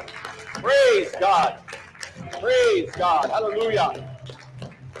 Praise God. Praise God. Hallelujah.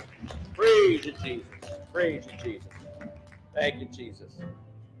 Praise you, Jesus. Praise you, Jesus. Thank you, Jesus.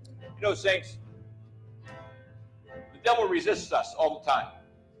 You know, saints, the devil resists us all the time.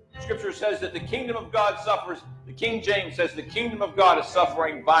 Scripture says that the kingdom of God suffers. The King James says the kingdom of God is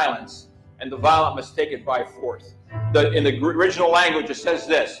suffering violence, and the violent must take it by force. In the original language, it says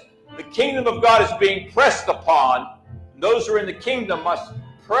this: the kingdom of God is being pressed upon, and those who are in the kingdom must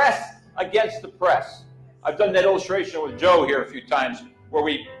press against the press. I've done that illustration with Joe here a few times, where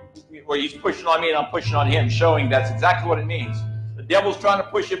we where he's pushing on me and I'm pushing on him, showing that's exactly what it means. The devil's trying to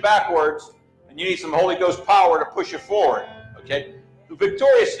push you backwards, and you need some Holy Ghost power to push you forward. Okay? The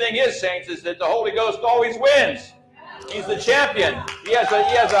victorious thing is, saints, is that the Holy Ghost always wins. He's the champion. He has a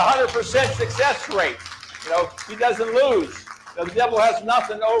 100% success rate. You know, he doesn't lose. You know, the devil has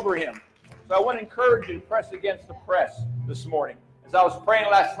nothing over him. So I want to encourage you to press against the press this morning. As I was praying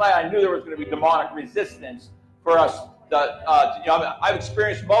last night, I knew there was going to be demonic resistance for us. I've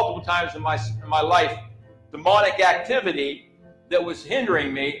experienced multiple times in my life demonic activity that was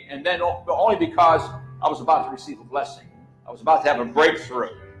hindering me, and then only because I was about to receive a blessing. I was about to have a breakthrough.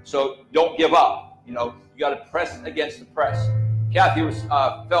 So don't give up. You know, you got to press against the press. Kathy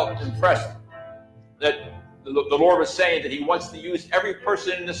felt impressed that the Lord was saying that he wants to use every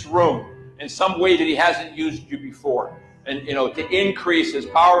person in this room in some way that he hasn't used you before. And, you know, to increase his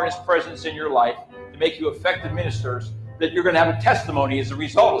power and his presence in your life, to make you effective ministers, that you're going to have a testimony as a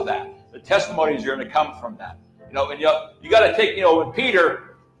result of that. The testimonies are going to come from that. You know, and you got to take, you know, when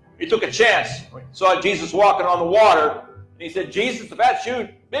Peter, he took a chance, saw Jesus walking on the water, and he said, Jesus, if that's you,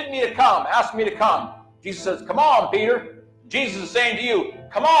 bid me to come, ask me to come. Jesus says, come on, Peter. Jesus is saying to you,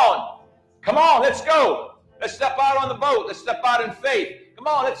 come on, let's go. Let's step out on the boat. Let's step out in faith. Come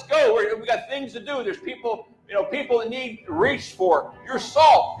on, let's go. We got things to do. There's people, you know, people that need to reach for your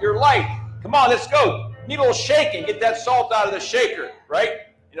salt, your light. Come on, let's go. You need a little shaking. Get that salt out of the shaker, right?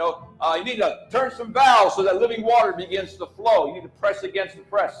 You know, you need to turn some valves so that living water begins to flow. You need to press against the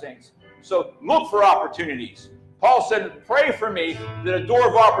press, saints. So look for opportunities. Paul said, pray for me that a door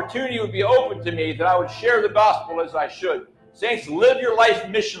of opportunity would be open to me, that I would share the gospel as I should. Saints, live your life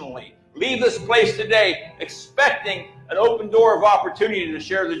missionally. Leave this place today expecting an open door of opportunity to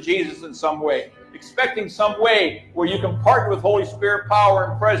share the Jesus in some way. Expecting some way where you can partner with Holy Spirit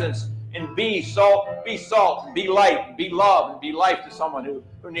power and presence and be salt, be light, be love, and be life to someone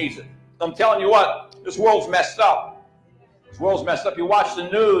who needs it. I'm telling you what, this world's messed up. This world's messed up. You watch the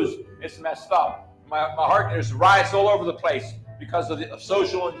news, it's messed up. My heart, there's riots all over the place because of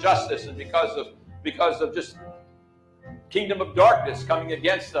social injustice and because of just kingdom of darkness coming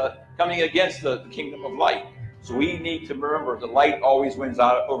against the kingdom of light. So we need to remember the light always wins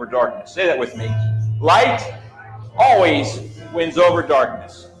out over darkness. Say that with me. Light always wins over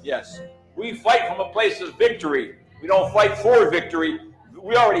darkness. Yes. We fight from a place of victory. We don't fight for victory.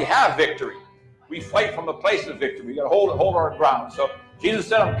 We already have victory. We fight from a place of victory. We got to hold our ground. So Jesus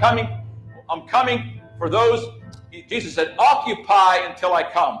said, I'm coming for those. Jesus said, occupy until I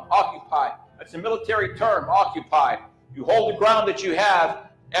come. Occupy. That's a military term, occupy. You hold the ground that you have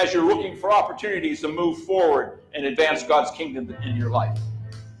as you're looking for opportunities to move forward and advance God's kingdom in your life.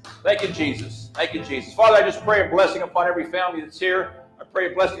 Thank you, Jesus. Thank you, Jesus. Father, I just pray a blessing upon every family that's here. I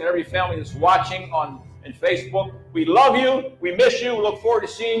pray a blessing on every family that's watching in Facebook. We love you. We miss you. We look forward to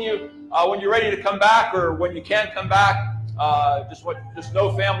seeing you when you're ready to come back or when you can come back. Just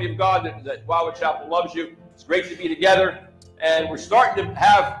know, family of God, that Wildwood Chapel loves you. It's great to be together. And we're starting to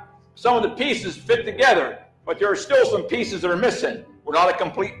have some of the pieces fit together. But there are still some pieces that are missing. We're not a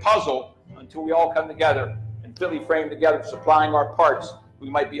complete puzzle until we all come together and fitly frame together, supplying our parts. We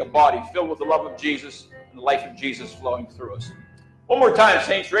might be a body filled with the love of Jesus and the life of Jesus flowing through us. One more time,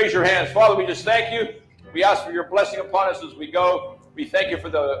 saints, raise your hands. Father, we just thank you. We ask for your blessing upon us as we go. We thank you for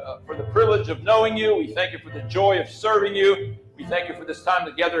the privilege of knowing you. We thank you for the joy of serving you. We thank you for this time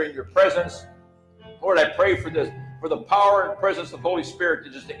together in your presence. Lord, I pray for the power and presence of the Holy Spirit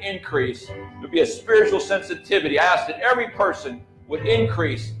to increase. There be a spiritual sensitivity. I ask that every person would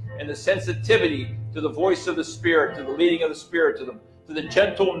increase in the sensitivity to the voice of the Spirit, to the leading of the Spirit, to the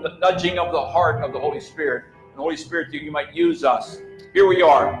gentle nudging of the heart of the Holy Spirit. And Holy Spirit, that you might use us. Here we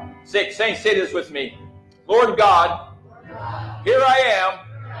are. Saints, say this with me. Lord God, here I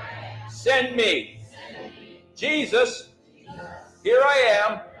am. Send me. Jesus, here I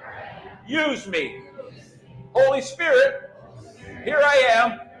am. Use me. Holy Spirit, here I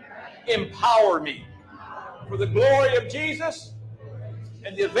am. Empower me for the glory of Jesus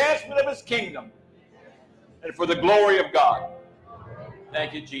and the advancement of his kingdom and for the glory of God.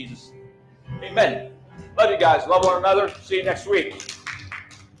 Thank you, Jesus. Amen. Love you guys. Love one another. See you next week.